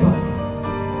what you give us.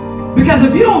 Because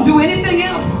if you don't do anything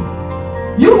else,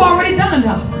 you've already done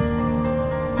enough.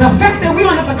 The fact that we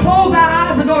don't have to close our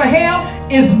eyes and go to hell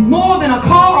is more than a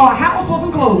car or a house or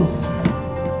some clothes.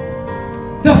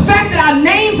 The fact that our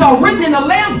names are written in the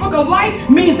Lamb's Book of Life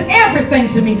means everything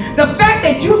to me. The fact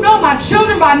that you know my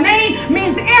children by name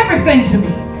means everything to me.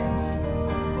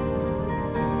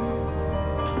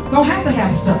 Don't have to have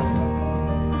stuff.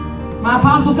 My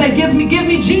apostle said, give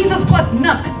me Jesus plus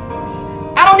nothing.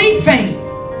 I don't need fame.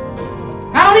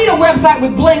 I don't need a website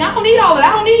with bling. I don't need all that.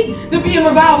 I don't need to be in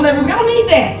revival every week. I don't need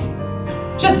that.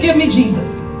 Just give me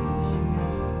Jesus.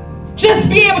 Just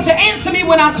be able to answer me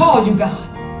when I call you, God.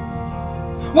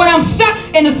 When I'm stuck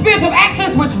in the spirits of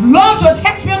accidents, which love to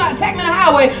attack me on the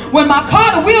highway, when my car,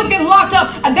 the wheels get locked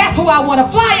up, that's who I want. A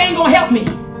flyer ain't going to help me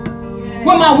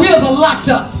when my wheels are locked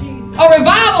up. A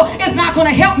revival is not going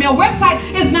to help me. A website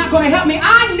is not going to help me.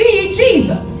 I need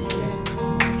Jesus.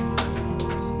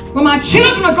 When my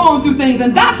children are going through things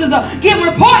and doctors are giving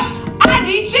reports, I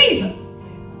need Jesus.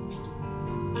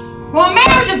 When my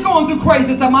marriage is going through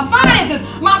crazy stuff, my finances,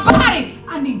 my body,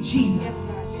 I need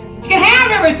Jesus. You can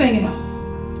have everything else.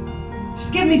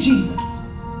 Just give me Jesus.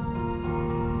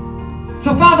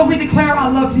 So, Father, we declare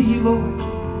our love to you, Lord.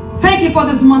 Thank you for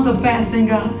this month of fasting,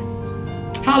 God.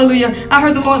 Hallelujah. I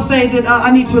heard the Lord say that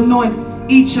I need to anoint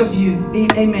each of you.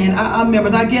 Amen. I'm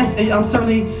members. I guess I'm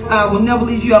certainly will never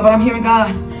leave you out, but I'm hearing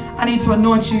God. I need to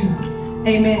anoint you.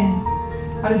 Amen.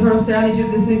 I just heard him say, I need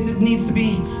you. This needs to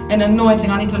be an anointing.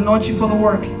 I need to anoint you for the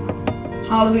work.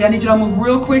 Hallelujah. I need you to move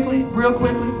real quickly, real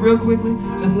quickly, real quickly.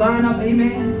 Just line up.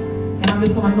 Amen. And I'm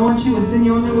just going to anoint you and send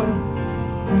you on your way.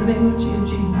 In the name of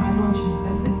Jesus, I anoint you.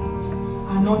 That's it.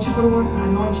 I anoint you for the work. I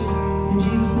anoint you in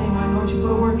Jesus' name. I anoint you for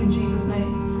the work in Jesus'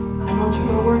 name. I anoint you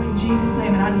for the work in Jesus'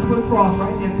 name. And I just put a cross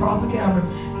right there, cross of Calvary.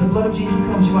 The blood of Jesus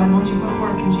covers you. I anoint you for the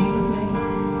work in Jesus' name.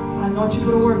 I anoint you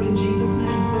for the work in Jesus'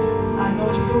 name. I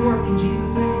anoint you for the work in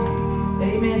Jesus' name.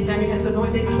 Amen. Samuel had to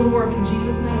anoint David for the work in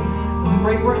Jesus' name. There's a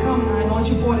great work coming. I anoint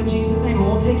you for it in Jesus' name. It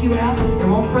won't take you out. It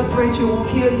won't frustrate you. It won't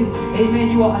kill you. Amen.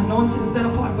 You are anointed and set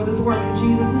apart for this work in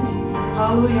Jesus' name.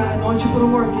 Hallelujah. I anoint you for the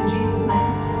work in Jesus' name.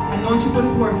 I anoint you for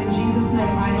this work in Jesus' name.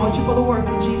 I anoint you for the work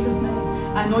in Jesus' name.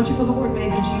 I anoint you for the work,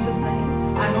 baby, in Jesus' name.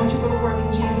 I anoint you for the work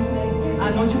in Jesus' name.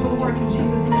 I anoint you for the work in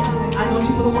Jesus' name. I anoint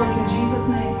you for the work in Jesus'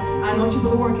 name. I anoint you for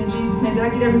the work in Jesus' name. Did I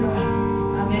get everybody?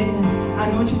 Amen. I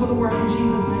anoint you for the work in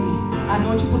Jesus' name. I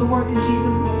anoint you for the work in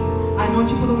Jesus' name. I anoint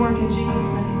you for the work in Jesus'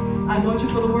 name. I anoint you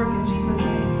for the work in Jesus'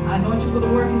 name. I anoint you for the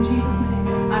work in Jesus'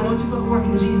 name. I anoint you for the work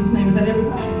in Jesus' name. Is that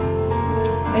everybody?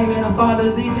 Amen. Our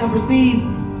fathers, these have received,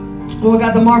 Lord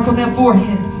God, the mark on their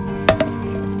foreheads.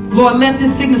 Lord, let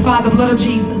this signify the blood of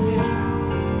Jesus.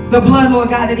 The blood, Lord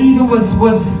God, that even was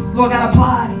Lord God,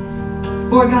 applied.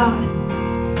 Lord God.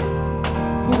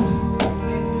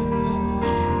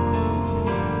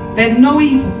 That no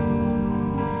evil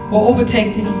will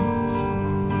overtake them.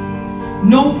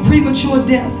 No premature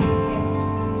death.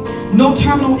 No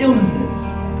terminal illnesses.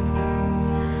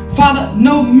 Father,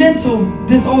 no mental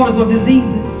disorders or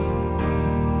diseases.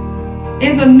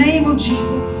 In the name of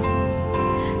Jesus,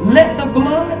 let the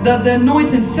blood, the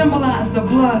anointing symbolize the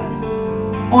blood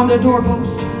on the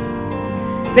doorpost.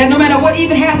 That no matter what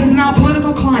even happens in our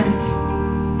political climate,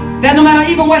 that no matter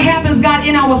even what happens, God,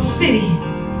 in our city,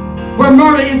 where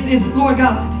murder is, Lord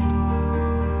God,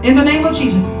 in the name of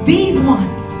Jesus, these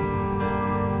ones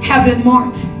have been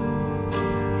marked.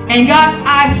 And God,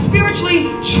 I spiritually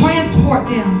transport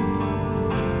them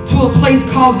to a place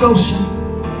called Goshen,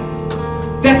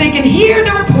 that they can hear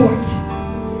the report.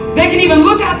 They can even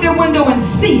look out their window and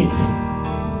see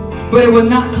it, but it will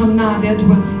not come nigh their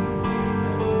dwelling.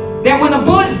 That when the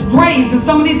bullets graze in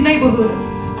some of these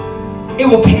neighborhoods, it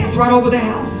will pass right over their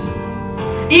house.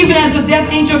 Even as the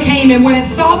death angel came, and when it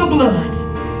saw the blood,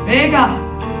 hey God,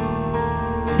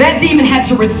 that demon had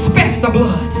to respect the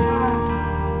blood.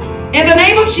 In the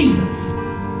name of Jesus,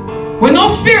 when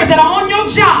those spirits that are on your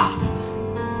job,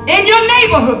 in your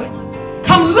neighborhood,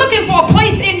 come looking for a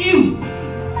place in you,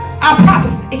 I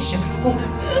prophesy,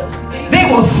 they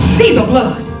will see the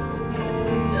blood.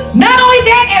 Not only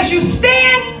that, as you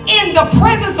stand in the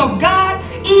presence of God,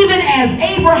 even as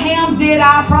Abraham did,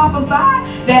 I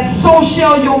prophesy that so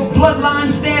shall your bloodline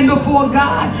stand before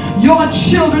God. Your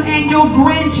children and your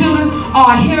grandchildren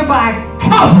are hereby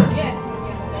covered.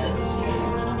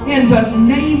 In the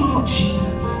name of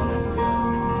Jesus.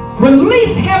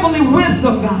 Release heavenly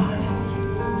wisdom, God.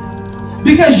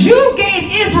 Because you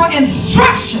gave Israel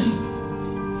instructions.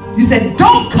 You said,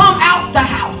 don't come out the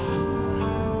house.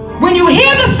 When you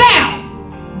hear the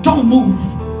sound, don't move.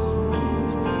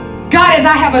 God, as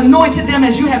I have anointed them,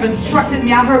 as you have instructed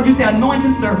me, I heard you say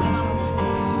anointing service.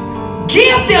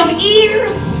 Give them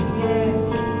ears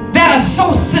that are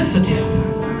so sensitive.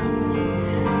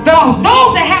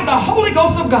 Those that have the Holy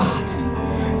Ghost of God,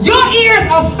 your ears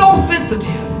are so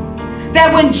sensitive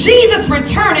that when Jesus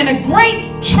returned in a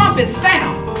great trumpet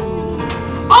sound,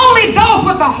 only those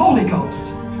with the Holy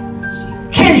Ghost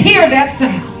can hear that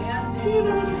sound.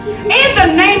 In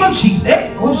the name of Jesus,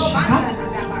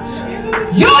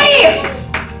 your ears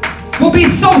will be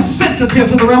so sensitive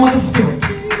to the realm of the Spirit.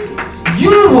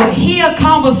 You will hear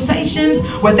conversations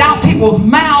without people's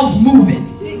mouths moving.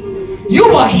 You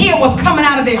will hear what's coming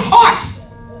out of their heart.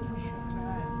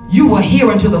 You will hear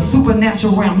into the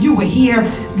supernatural realm. You will hear,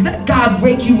 let God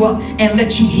wake you up and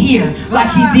let you hear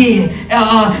like he did.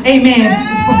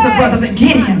 Amen. What's the brother that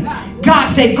Gideon? God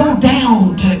said, go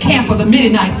down to the camp of the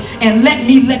Midianites and let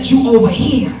me let you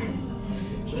overhear.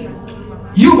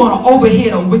 You're going to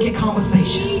overhear the wicked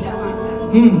conversations.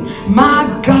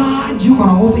 My God, you're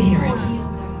going to overhear it.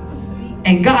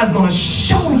 And God's going to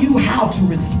show you how to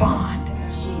respond.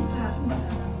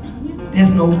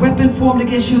 There's no weapon formed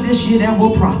against you this year that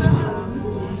will prosper.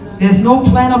 There's no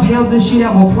plan of hell this year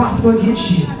that will prosper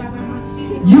against you.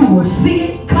 You will see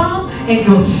it come and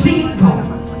you'll see it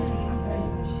go.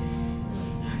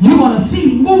 You're going to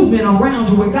see movement around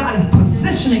you where God is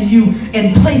positioning you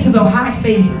in places of high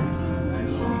favor.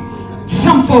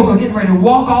 Some folk are getting ready to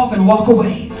walk off and walk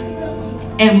away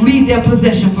and leave their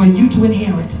possession for you to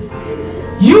inherit.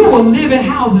 You will live in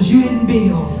houses you didn't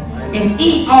build and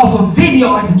eat off of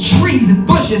vineyards and trees and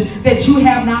bushes that you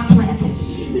have not planted.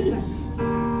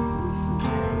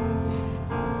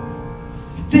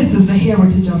 This is the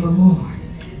heritage of the Lord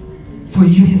for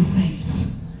you, his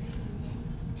saints.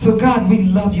 So God, we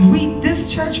love you.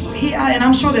 This church here, and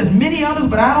I'm sure there's many others,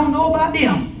 but I don't know about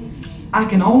them. I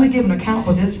can only give an account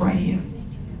for this right here.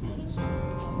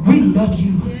 We love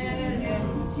you.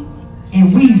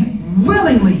 And we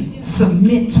willingly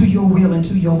submit to your will and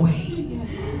to your way.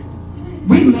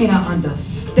 We may not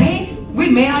understand. We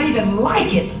may not even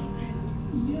like it.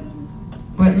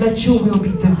 But let your will be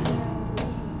done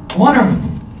on earth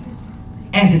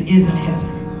as it is in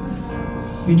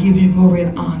heaven. We give you glory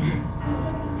and honor.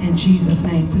 In Jesus'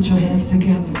 name, put your hands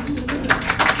together.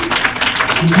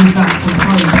 And give God some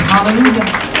praise. Hallelujah.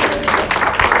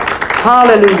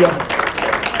 Hallelujah.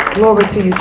 Glory to you.